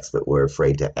Sex But Were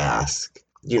Afraid to Ask.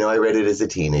 I read it as a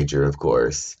teenager, of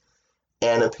course.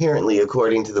 And apparently,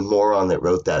 according to the moron that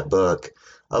wrote that book,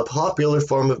 a popular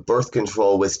form of birth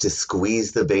control was to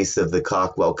squeeze the base of the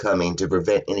cock while coming to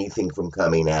prevent anything from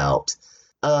coming out.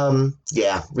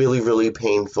 Yeah, really, really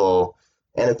painful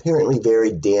and apparently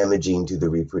very damaging to the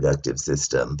reproductive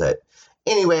system. But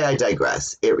anyway, I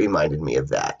digress. It reminded me of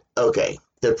that. Okay,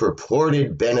 the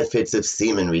purported benefits of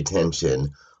semen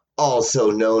retention,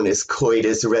 also known as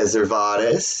coitus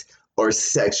reservatus or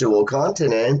sexual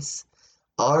continence,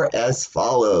 are as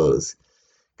follows.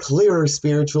 Clearer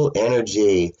spiritual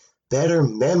energy, better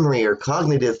memory or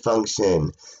cognitive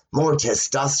function, more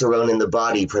testosterone in the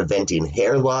body preventing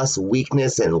hair loss,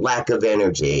 weakness, and lack of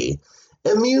energy,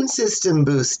 immune system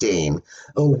boosting,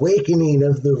 awakening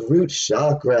of the root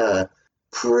chakra.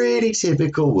 Pretty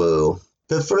typical woo.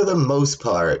 But for the most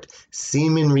part,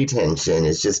 semen retention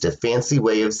is just a fancy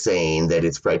way of saying that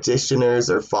its practitioners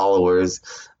are followers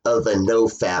of the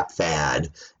no-fap fad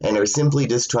and are simply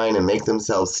just trying to make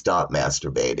themselves stop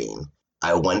masturbating.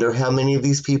 I wonder how many of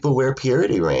these people wear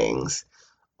purity rings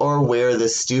or wear the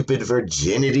stupid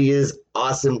virginity is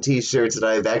awesome t-shirts that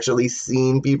I've actually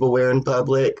seen people wear in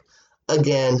public.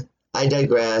 Again, I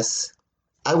digress.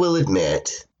 I will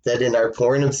admit that in our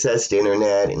porn-obsessed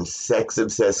internet and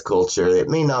sex-obsessed culture, it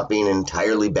may not be an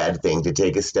entirely bad thing to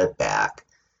take a step back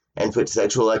and put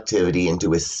sexual activity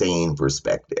into a sane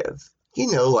perspective.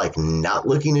 Like not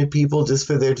looking at people just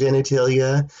for their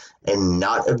genitalia and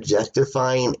not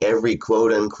objectifying every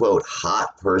quote-unquote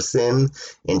hot person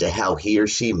into how he or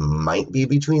she might be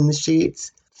between the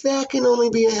sheets. That can only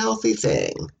be a healthy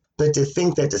thing. But to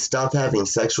think that to stop having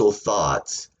sexual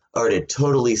thoughts or to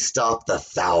totally stop the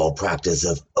foul practice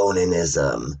of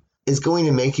onanism is going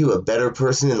to make you a better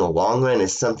person in the long run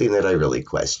is something that I really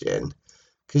question.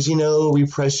 Because,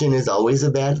 repression is always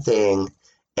a bad thing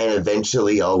and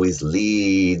eventually always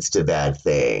leads to bad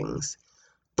things.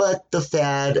 But the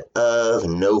fad of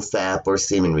no-fap or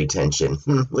semen retention,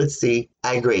 let's see,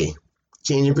 I agree.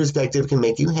 Changing perspective can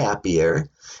make you happier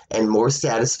and more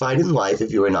satisfied in life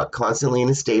if you are not constantly in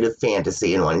a state of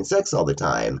fantasy and wanting sex all the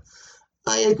time.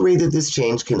 I agree that this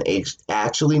change can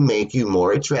actually make you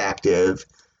more attractive,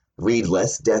 read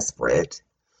less desperate,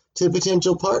 to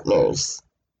potential partners.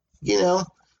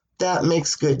 That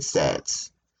makes good sense.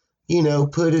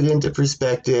 Put it into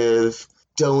perspective.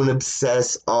 Don't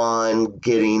obsess on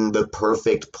getting the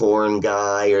perfect porn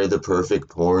guy or the perfect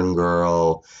porn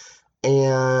girl.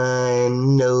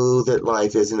 And know that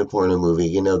life isn't a porno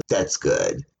movie. That's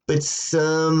good. But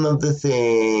some of the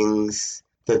things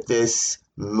that this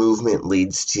movement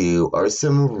leads to are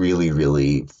some really,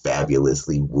 really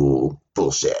fabulously woo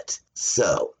bullshit.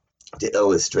 So, to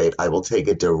illustrate, I will take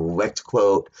a direct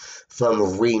quote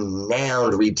from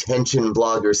renowned retention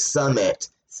blogger Summit,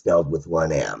 spelled with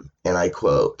one M, and I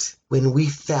quote, "When we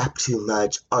fap too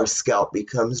much, our scalp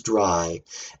becomes dry,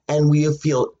 and we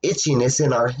feel itchiness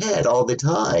in our head all the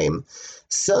time.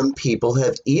 Some people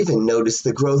have even noticed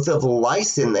the growth of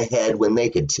lice in the head when they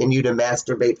continue to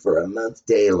masturbate for a month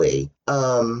daily."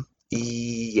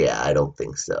 Yeah, I don't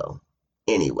think so.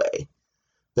 Anyway.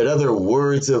 But other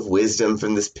words of wisdom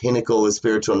from this pinnacle of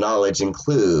spiritual knowledge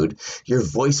include, your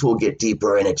voice will get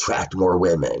deeper and attract more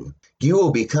women. You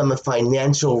will become a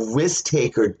financial risk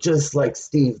taker just like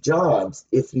Steve Jobs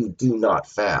if you do not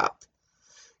fap.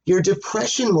 Your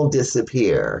depression will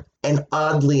disappear. And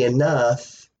oddly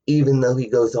enough, even though he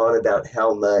goes on about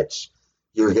how much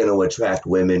you're going to attract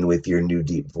women with your new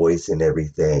deep voice and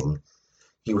everything,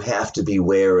 you have to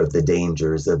beware of the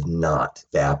dangers of not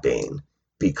fapping.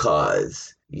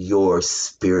 because your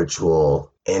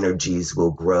spiritual energies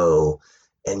will grow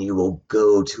and you will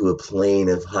go to a plane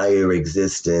of higher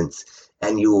existence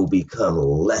and you will become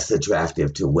less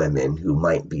attractive to women who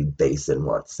might be base and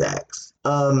want sex.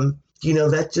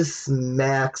 That just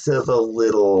smacks of a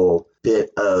little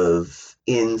bit of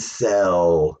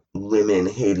incel women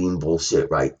hating bullshit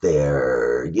right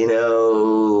there,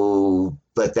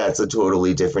 but that's a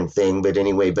totally different thing. But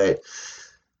anyway, the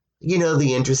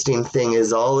interesting thing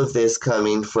is all of this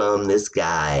coming from this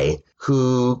guy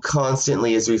who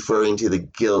constantly is referring to the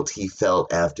guilt he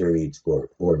felt after each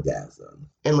orgasm.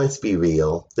 And let's be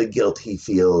real, the guilt he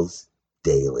feels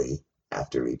daily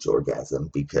after each orgasm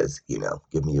because,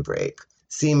 give me a break.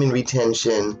 Semen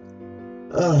retention.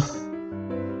 Ugh.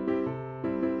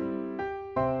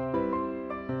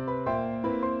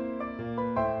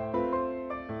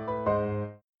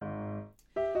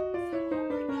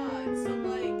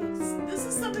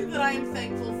 I am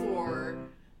thankful for,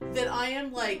 that I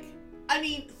am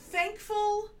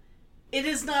thankful, it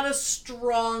is not a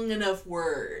strong enough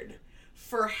word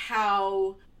for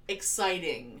how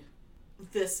exciting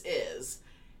this is.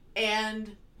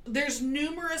 And there's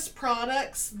numerous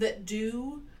products that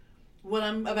do what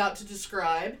I'm about to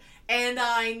describe, and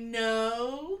I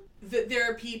know that there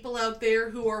are people out there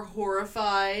who are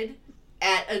horrified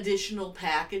at additional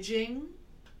packaging.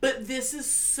 But this is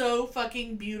so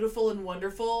fucking beautiful and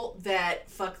wonderful that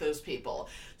fuck those people.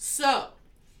 So,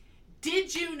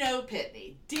 did you know,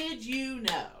 Pitney,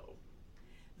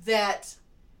 that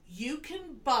you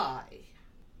can buy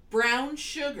brown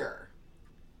sugar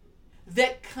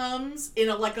that comes in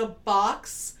a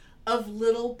box of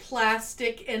little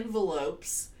plastic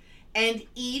envelopes, and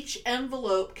each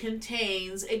envelope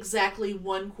contains exactly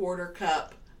 1/4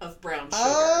 cup of brown sugar?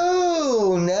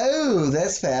 Oh, no,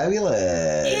 that's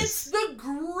fabulous. It's the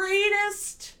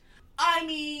greatest.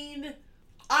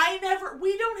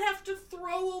 We don't have to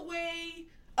throw away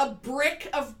a brick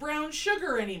of brown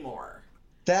sugar anymore.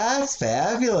 That's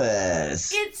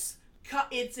fabulous.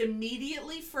 It's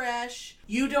immediately fresh.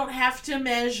 You don't have to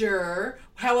measure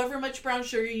however much brown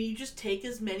sugar. You just take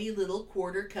as many little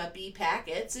 1/4 cuppy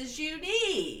packets as you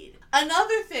need.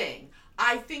 Another thing,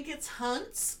 I think it's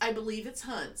Hunt's. I believe it's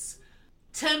Hunt's.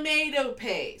 Tomato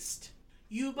paste.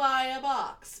 You buy a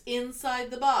box.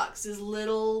 Inside the box is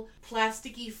little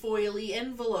plasticky foily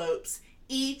envelopes.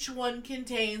 Each one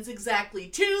contains exactly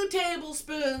 2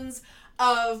 tablespoons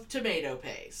of tomato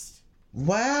paste.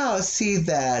 Wow, see,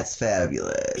 that's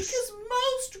fabulous. Because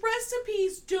most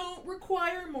recipes don't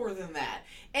require more than that.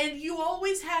 And you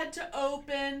always had to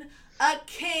open a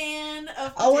can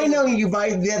of Oh, I know, paste, you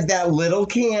buy that little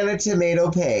can of tomato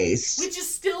paste. which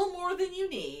is still more than you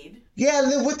need. Yeah,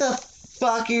 then what the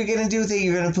fuck are you gonna do with it?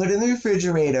 You're gonna put it in the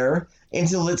refrigerator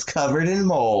until it's covered in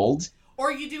mold.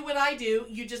 Or you do what I do,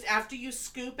 you just, after you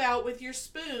scoop out with your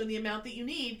spoon the amount that you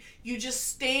need, you just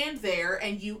stand there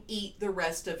and you eat the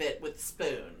rest of it with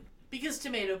spoon. Because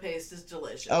tomato paste is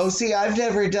delicious. Oh, see, I've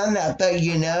never done that, but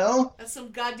That's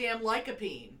some goddamn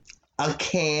lycopene.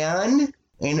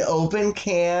 an open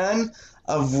can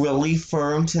of really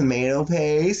firm tomato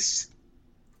paste.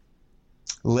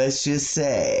 Let's just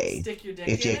say, Stick your dick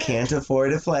if in you it. can't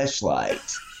afford a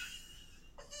fleshlight.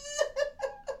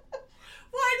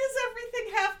 Why does everything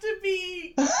have to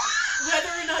be whether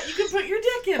or not you can put your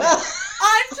dick in it?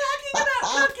 I'm talking about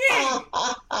cooking.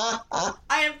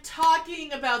 I am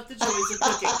talking about the joys of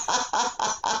cooking.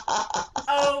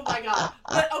 Oh my god.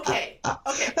 But okay.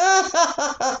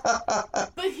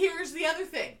 But here's the other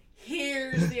thing.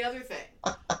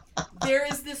 There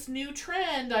is this new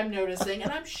trend I'm noticing,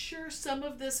 and I'm sure some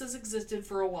of this has existed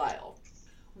for a while,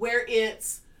 where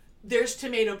there's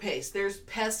tomato paste, there's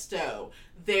pesto,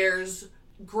 there's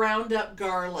ground up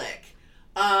garlic,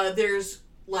 there's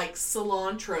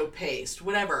cilantro paste,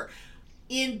 whatever.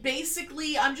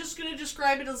 Basically, I'm just going to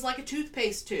describe it as like a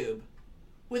toothpaste tube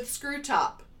with screw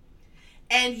top.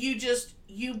 And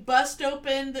you bust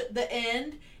open the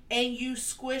end and you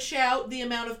squish out the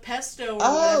amount of pesto or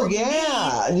Oh, whatever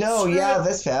yeah. you need. No, yeah,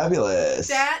 that's fabulous.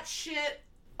 That shit,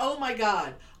 oh my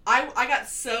god. I got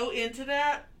so into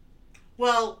that.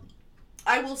 Well,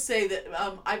 I will say that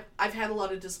I've had a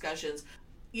lot of discussions,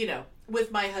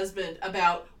 with my husband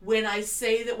about when I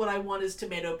say that what I want is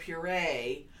tomato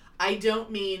puree, I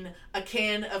don't mean a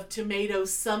can of tomato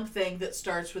something that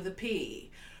starts with a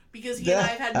P. Because he and I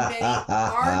have had many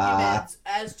arguments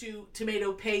as to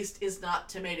tomato paste is not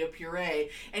tomato puree.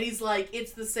 And he's like,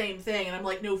 it's the same thing. And I'm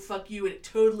like, no, fuck you, it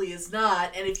totally is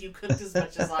not. And if you cooked as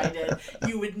much as I did,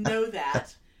 you would know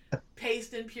that.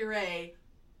 Paste and puree,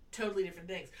 totally different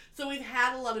things. So we've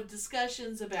had a lot of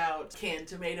discussions about canned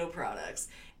tomato products.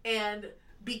 And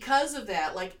because of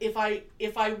that, like if I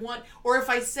want, or if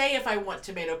I say if I want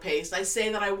tomato paste, I say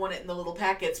that I want it in the little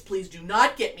packets. Please do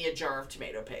not get me a jar of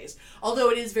tomato paste. Although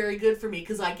it is very good for me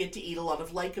because I get to eat a lot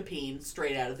of lycopene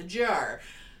straight out of the jar.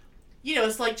 You know,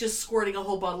 it's like just squirting a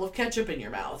whole bottle of ketchup in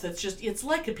your mouth. It's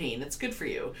lycopene. It's good for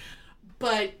you.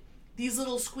 But these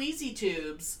little squeezy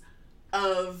tubes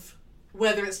of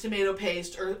whether it's tomato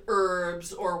paste or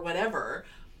herbs or whatever.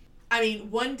 I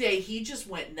mean, one day he just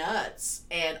went nuts,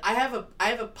 and I have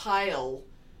a pile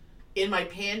in my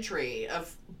pantry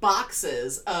of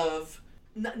boxes of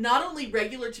not only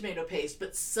regular tomato paste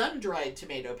but sun-dried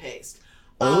tomato paste.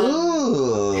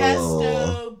 Ooh.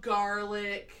 Pesto,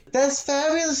 garlic. That's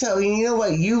fabulous. So you know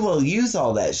what? You will use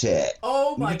all that shit.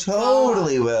 Oh my You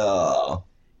totally God. will.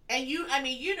 And you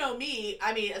know me,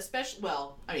 especially,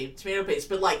 tomato paste,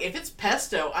 but like, if it's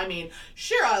pesto,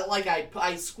 sure,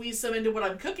 I squeeze some into what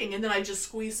I'm cooking, and then I just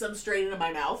squeeze some straight into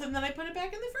my mouth, and then I put it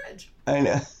back in the fridge. I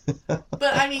know.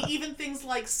 But, even things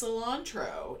like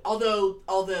cilantro,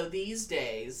 although these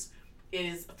days, it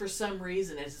is, for some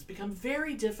reason, it has become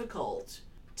very difficult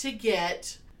to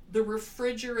get the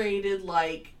refrigerated,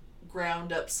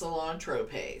 ground up cilantro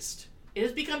paste. It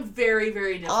has become very,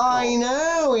 very difficult. I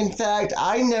know. In fact,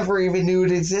 I never even knew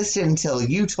it existed until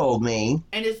you told me.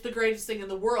 And it's the greatest thing in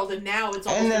the world, and now it's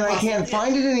almost And then I can't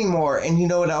find it anymore. And you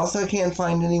know what else I can't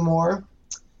find anymore?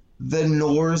 The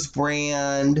Knorr's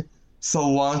brand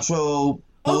cilantro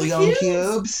bouillon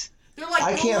cubes. They're like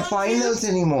I can't find cubes? those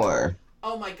anymore.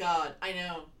 Oh my God, I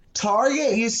know.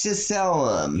 Target used to sell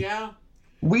them. Yeah.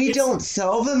 We don't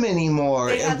sell them anymore,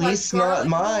 They at had least not garlic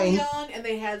mine. bouillon, and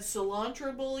they had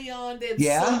cilantro bouillon. They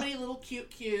had so many little cute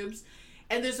cubes.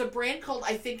 And there's a brand called,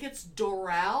 I think it's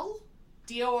Doral,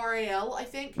 Doral, I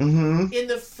think. Mm-hmm. In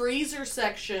the freezer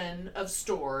section of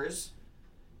stores,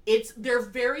 they're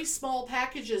very small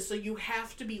packages, so you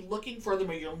have to be looking for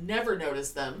them or you'll never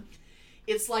notice them.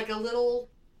 It's like a little,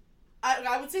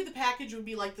 I would say the package would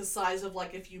be like the size of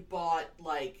if you bought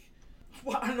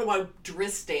I don't know why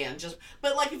Dristan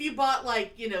but if you bought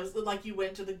you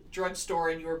went to the drugstore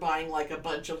and you were buying a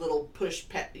bunch of little push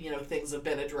things of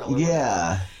Benadryl or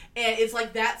whatever. And it's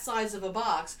like that size of a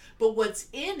box, but what's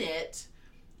in it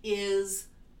is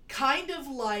kind of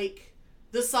like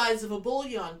the size of a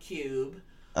bouillon cube,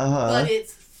 but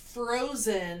it's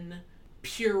frozen,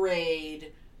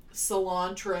 pureed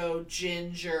cilantro,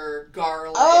 ginger,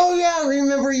 garlic. Oh yeah, I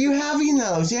remember you having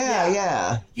those.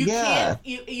 Yeah.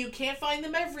 You can't find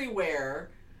them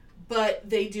everywhere, but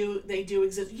they do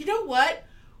exist. You know what?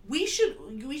 We should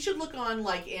look on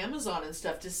Amazon and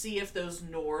stuff to see if those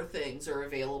Knorr things are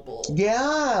available.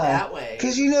 Yeah. That way.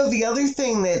 Because the other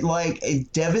thing that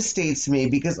it devastates me,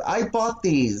 because I bought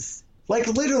these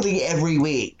literally every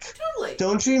week. Totally.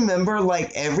 Don't you remember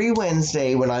every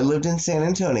Wednesday when I lived in San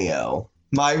Antonio?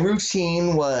 My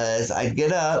routine was I'd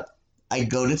get up, I'd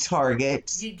go to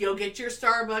Target. You'd go get your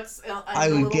Starbucks.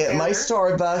 I would get my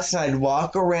Starbucks, and I'd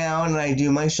walk around, and I'd do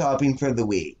my shopping for the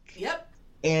week. Yep.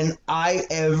 And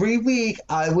every week,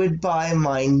 I would buy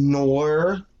my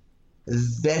Knorr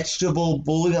vegetable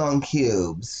bouillon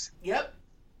cubes. Yep.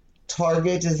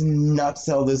 Target does not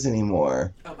sell those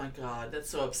anymore. Oh my God, that's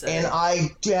so upsetting. And I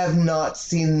have not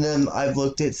seen them. I've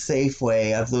looked at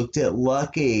Safeway. I've looked at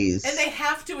Lucky's. And they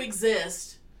have to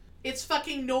exist. It's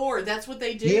fucking Knorr. That's what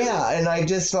they do. Yeah, and I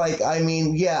just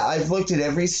I've looked at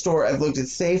every store. I've looked at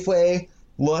Safeway,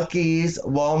 Lucky's,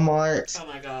 Walmart. Oh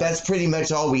my God. That's pretty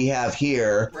much all we have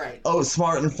here. Right. Oh,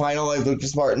 Smart and Final. I've looked at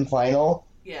Smart and Final.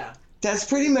 Yeah. That's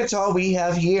pretty much all we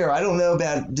have here. I don't know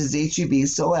does HEB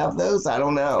still have those? I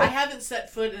don't know. I haven't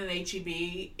set foot in an HEB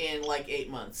in 8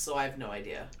 months, so I have no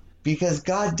idea. Because,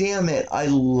 god damn it, I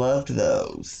loved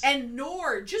those. And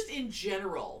Knorr, just in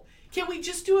general. Can we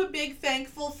just do a big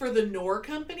thankful for the Knorr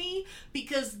company?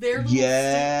 Because their little soup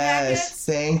packets.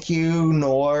 Thank you,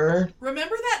 Knorr.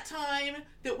 Remember that time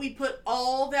that we put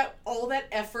all that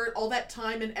effort, all that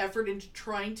time and effort into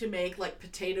trying to make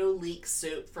potato leek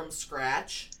soup from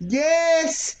scratch?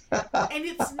 Yes! And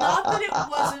it's not that it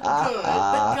wasn't good,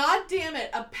 but god damn it,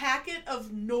 a packet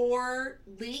of Knorr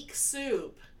leek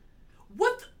soup.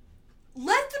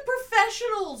 Let the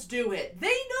professionals do it. They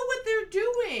know what they're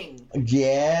doing.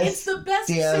 Yes. It's the best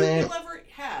soup you'll ever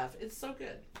have. It's so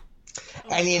good.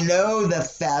 And the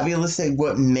fabulous thing,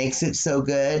 what makes it so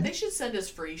good? They should send us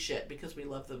free shit because we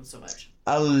love them so much.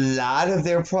 A lot of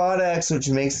their products, which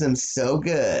makes them so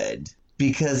good,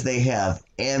 because they have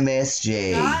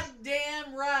MSG.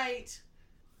 Goddamn right.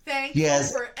 Thank you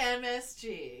for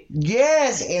MSG.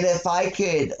 Yes, and if I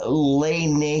could lay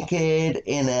naked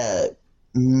in a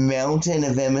mountain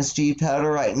of MSG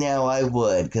powder right now, I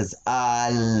would, because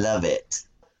I love it.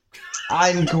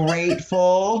 I'm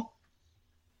grateful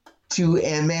to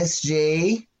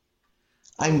MSG.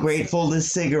 I'm grateful to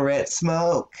cigarette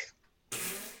smoke.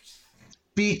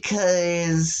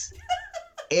 Because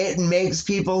it makes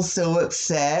people so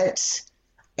upset.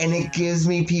 And it gives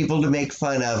me people to make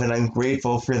fun of, and I'm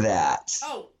grateful for that.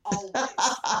 Oh, always.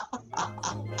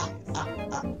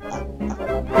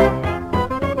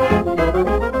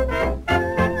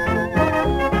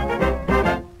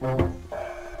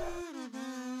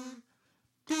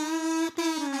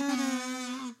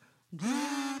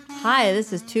 Hi,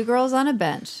 this is Two Girls on a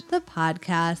Bench. The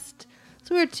podcast.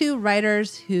 So we're two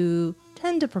writers who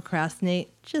tend to procrastinate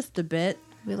just a bit.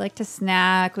 We like to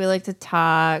snack. We like to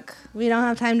talk. We don't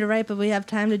have time to write, but we have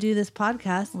time to do this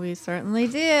podcast. We certainly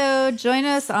do. Join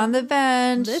us on the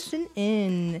bench. Listen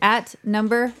in. At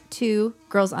number 2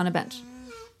 Girls on a Bench.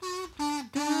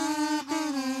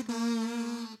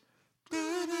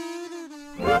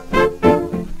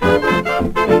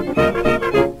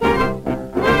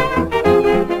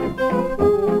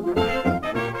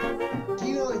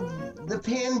 The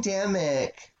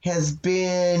pandemic has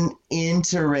been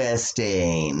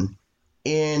interesting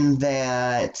in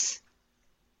that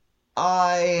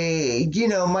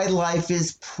my life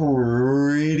is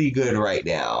pretty good right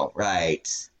now,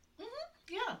 right?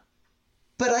 Yeah.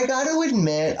 But I gotta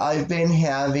admit, I've been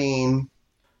having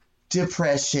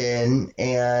depression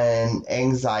and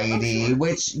anxiety,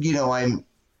 which, I'm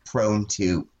prone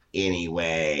to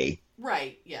anyway.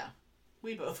 Right, yeah.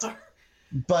 We both are.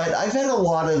 But I've had a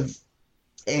lot of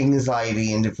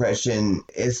anxiety and depression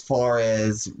as far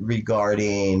as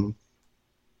regarding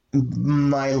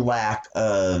my lack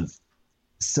of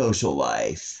social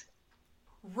life.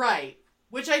 Right.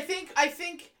 Which I think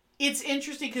it's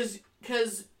interesting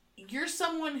because you're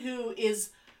someone who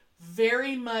is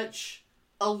very much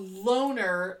a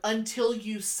loner until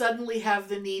you suddenly have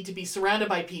the need to be surrounded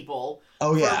by people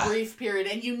for a brief period.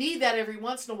 And you need that every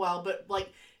once in a while, but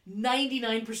like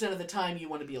 99% of the time you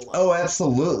want to be alone. Oh,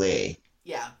 absolutely.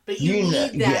 Yeah, but you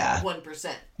need that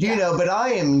 1%. But I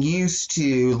am used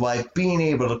to like being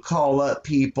able to call up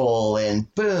people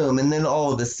and boom, and then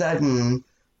all of a sudden,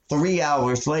 3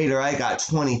 hours later, I got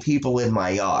 20 people in my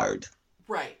yard.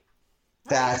 Right.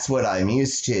 That's what I'm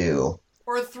used to.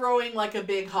 Or throwing like a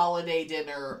big holiday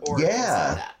dinner or things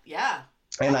like that. Yeah.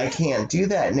 And I can't do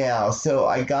that now, so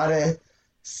I gotta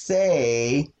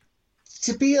say,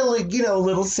 to be a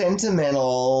little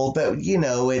sentimental, but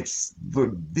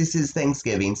this is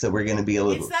Thanksgiving, so we're gonna be a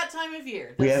little. It's that time of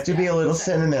year. We have to be a little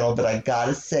sentimental, but I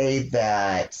gotta say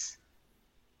that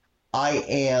I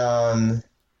am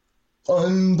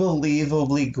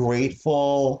unbelievably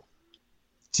grateful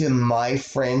to my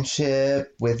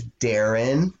friendship with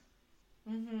Darren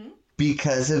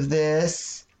because of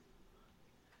this.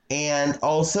 And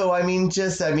also,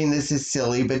 this is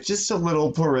silly, but just a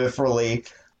little peripherally,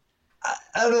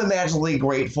 unimaginably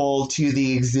grateful to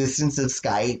the existence of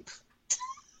Skype.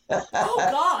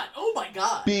 Oh my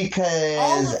God.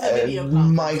 Because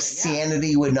my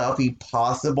sanity would not be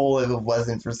possible if it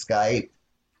wasn't for Skype.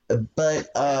 But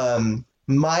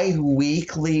my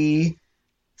weekly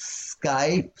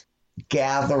Skype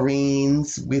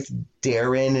gatherings with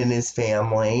Darren and his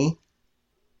family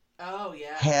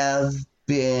have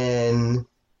been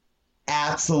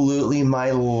absolutely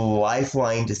my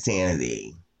lifeline to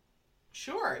sanity.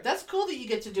 Sure. That's cool that you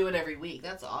get to do it every week.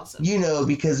 That's awesome.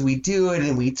 Because we do it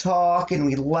and we talk and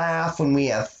we laugh and we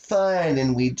have fun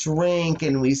and we drink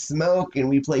and we smoke and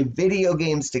we play video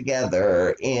games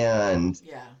together. And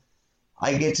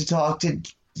I get to talk to,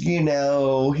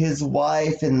 his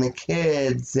wife and the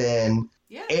kids, and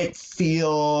it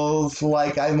feels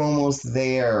like I'm almost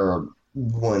there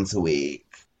once a week.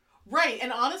 Right,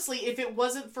 and honestly, if it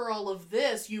wasn't for all of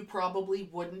this, you probably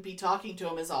wouldn't be talking to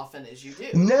him as often as you do.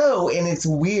 No, and it's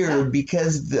weird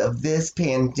because of this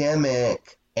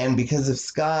pandemic and because of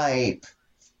Skype,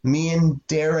 me and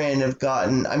Darren have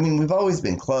gotten, we've always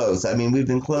been close. We've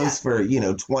been close for,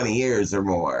 20 years or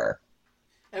more.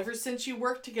 Ever since you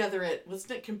worked together at,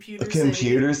 wasn't it Computer City?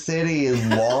 Computer City is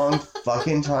long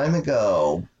fucking time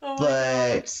ago. Oh my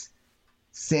God.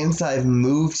 Since I've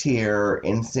moved here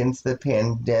and since the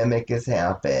pandemic has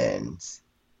happened,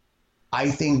 I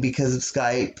think because of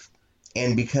Skype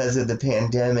and because of the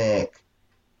pandemic,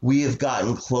 we have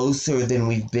gotten closer than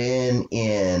we've been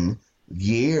in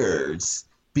years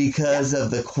because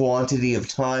of the quantity of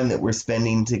time that we're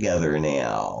spending together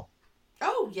now.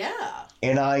 Oh, yeah.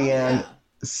 And I am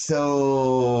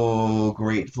so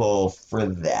grateful for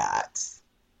that.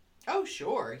 Oh,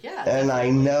 sure, yeah. And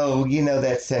definitely. I know,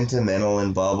 that's sentimental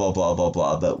and blah, blah, blah, blah,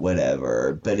 blah, but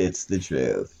whatever. But it's the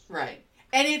truth. Right.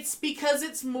 And it's because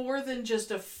it's more than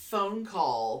just a phone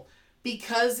call.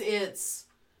 Because it's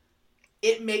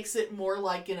it makes it more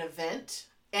like an event.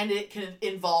 And it can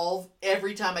involve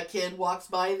every time a kid walks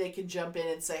by, they can jump in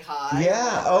and say hi.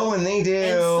 Yeah. Oh, and they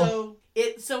do.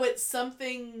 And so it's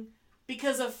something,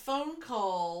 because a phone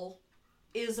call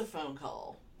is a phone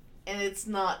call, and it's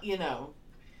not,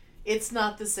 it's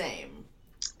not the same.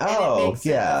 Oh,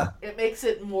 yeah. It makes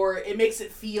it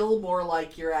feel more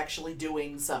like you're actually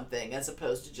doing something as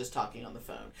opposed to just talking on the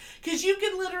phone. Because you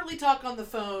can literally talk on the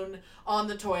phone on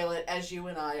the toilet, as you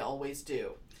and I always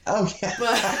do. Oh,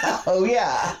 yeah. Oh,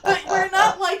 yeah. But we're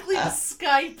not likely to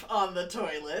Skype on the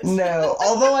toilet. No,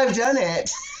 although I've done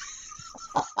it.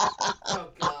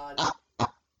 Oh, God.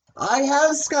 I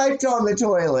have Skyped on the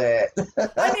toilet.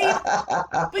 I mean,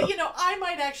 but I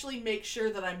might actually make sure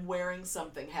that I'm wearing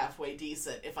something halfway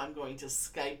decent if I'm going to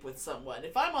Skype with someone.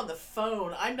 If I'm on the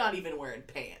phone, I'm not even wearing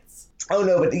pants. Oh,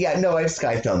 no, but yeah, no, I've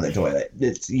Skyped on the toilet.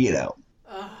 It's,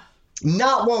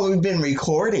 not while we've been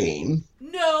recording.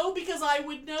 No, because I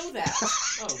would know that.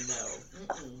 Oh, no.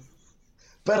 Mm-mm.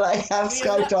 But I have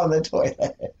Skyped on the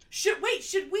toilet. Should we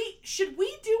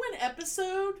do an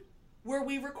episode where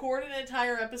we record an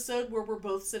entire episode where we're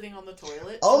both sitting on the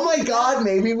toilet? Oh my God,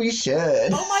 maybe we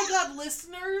should. Oh my God,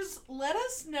 listeners, let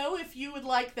us know if you would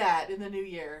like that in the new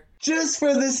year. Just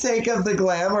for the sake of the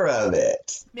glamour of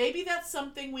it. Maybe that's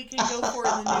something we can go for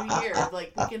in the new year.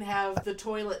 Like, we can have the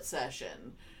toilet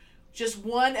session. Just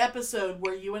one episode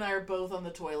where you and I are both on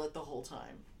the toilet the whole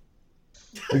time.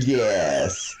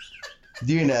 Yes.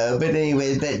 But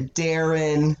anyway, but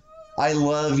Darren, I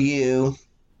love you.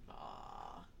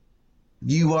 Aww.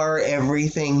 You are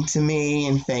everything to me,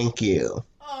 and thank you.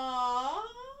 Aww.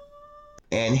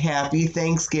 And happy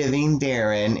Thanksgiving,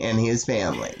 Darren and his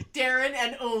family. Darren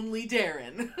and only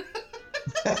Darren.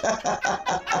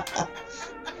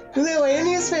 No, and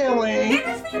his family. And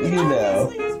his family.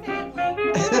 Obviously his family.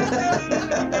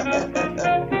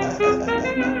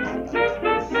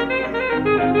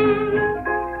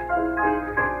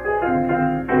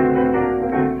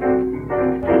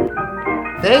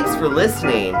 Thanks for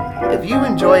listening. If you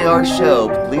enjoy our show,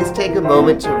 please take a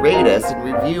moment to rate us and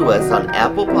review us on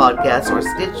Apple Podcasts or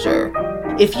Stitcher.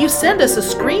 If you send us a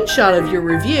screenshot of your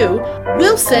review,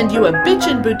 we'll send you a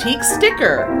Bitchin' Boutique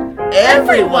sticker.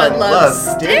 Everyone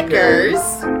loves stickers!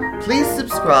 Please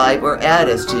subscribe or add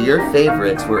us to your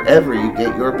favorites wherever you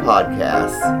get your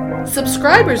podcasts.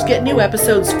 Subscribers get new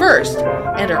episodes first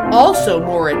and are also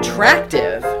more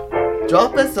attractive.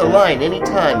 Drop us a line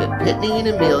anytime at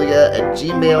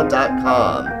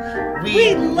pitneyandamelia@gmail.com.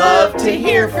 We'd love to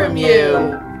hear from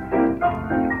you.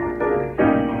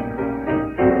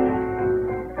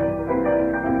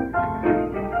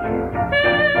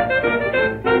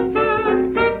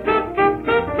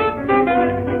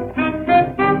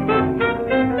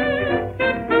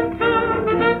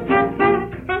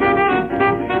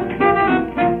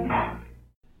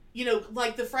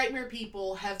 Like the Frightmare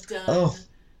people have done... Oh.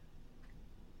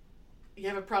 You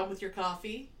have a problem with your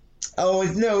coffee? Oh,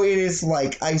 no, it is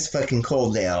like ice fucking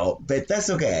cold now, but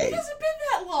that's okay. It hasn't been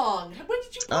that long. When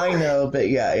did you pour I know, but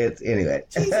yeah, it's... Anyway.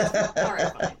 Jesus. All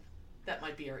right, fine. That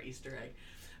might be our Easter egg.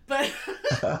 But...